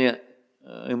 Гармоничные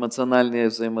эмоциональные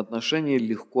взаимоотношения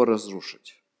легко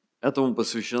разрушить. Этому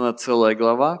посвящена целая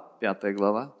глава, 5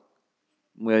 глава.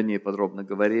 Мы о ней подробно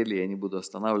говорили, я не буду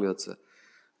останавливаться.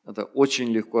 Это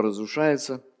очень легко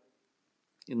разрушается,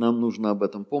 и нам нужно об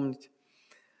этом помнить.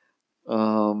 5.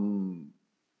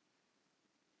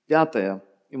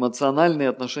 Эмоциональные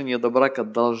отношения до брака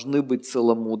должны быть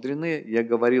целомудренные. Я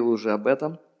говорил уже об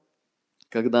этом,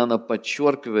 когда она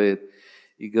подчеркивает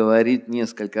и говорит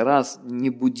несколько раз,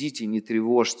 не будите, не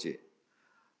тревожьте,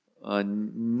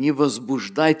 не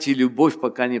возбуждайте любовь,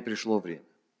 пока не пришло время.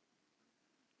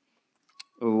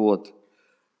 Вот.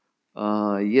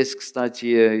 Есть, кстати,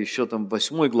 еще там в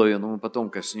 8 главе, но мы потом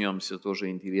коснемся, тоже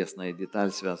интересная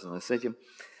деталь, связанная с этим.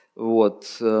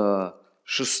 Вот.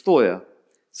 6.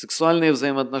 Сексуальные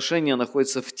взаимоотношения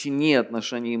находятся в тени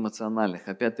отношений эмоциональных.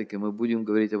 Опять-таки, мы будем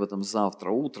говорить об этом завтра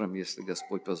утром, если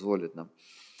Господь позволит нам.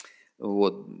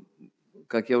 Вот.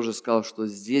 Как я уже сказал, что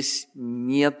здесь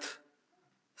нет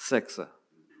секса.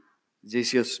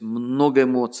 Здесь есть много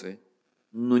эмоций,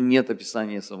 но нет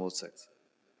описания самого секса.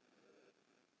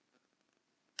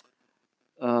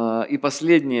 И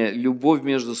последнее. Любовь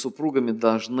между супругами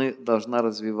должна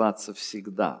развиваться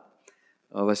всегда.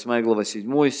 8 глава,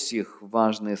 7 стих,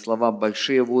 важные слова.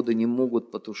 «Большие воды не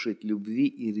могут потушить любви,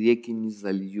 и реки не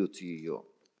зальют ее».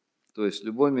 То есть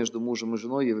любовь между мужем и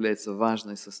женой является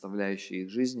важной составляющей их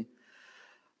жизни.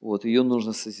 Вот, ее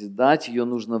нужно созидать, ее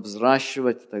нужно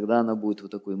взращивать, тогда она будет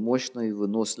вот такой мощной,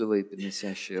 выносливой,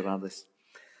 приносящей радость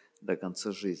до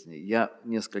конца жизни. Я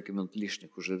несколько минут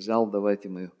лишних уже взял, давайте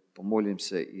мы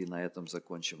помолимся и на этом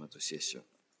закончим эту сессию.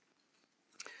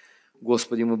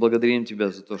 Господи, мы благодарим Тебя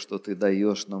за то, что Ты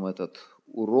даешь нам этот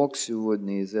урок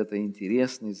сегодня из этой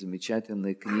интересной,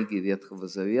 замечательной книги Ветхого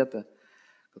Завета,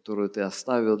 которую Ты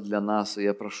оставил для нас. И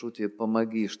я прошу Тебя,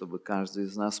 помоги, чтобы каждый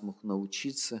из нас мог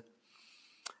научиться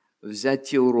взять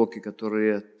те уроки,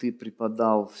 которые Ты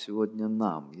преподал сегодня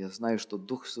нам. Я знаю, что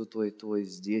Дух Святой Твой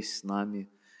здесь с нами.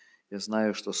 Я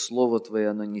знаю, что Слово Твое,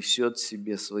 оно несет в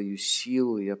себе свою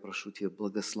силу. Я прошу Тебя,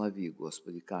 благослови,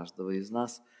 Господи, каждого из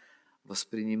нас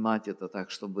воспринимать это так,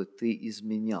 чтобы Ты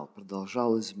изменял,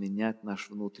 продолжал изменять наш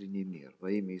внутренний мир.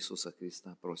 Во имя Иисуса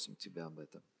Христа просим Тебя об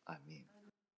этом. Аминь.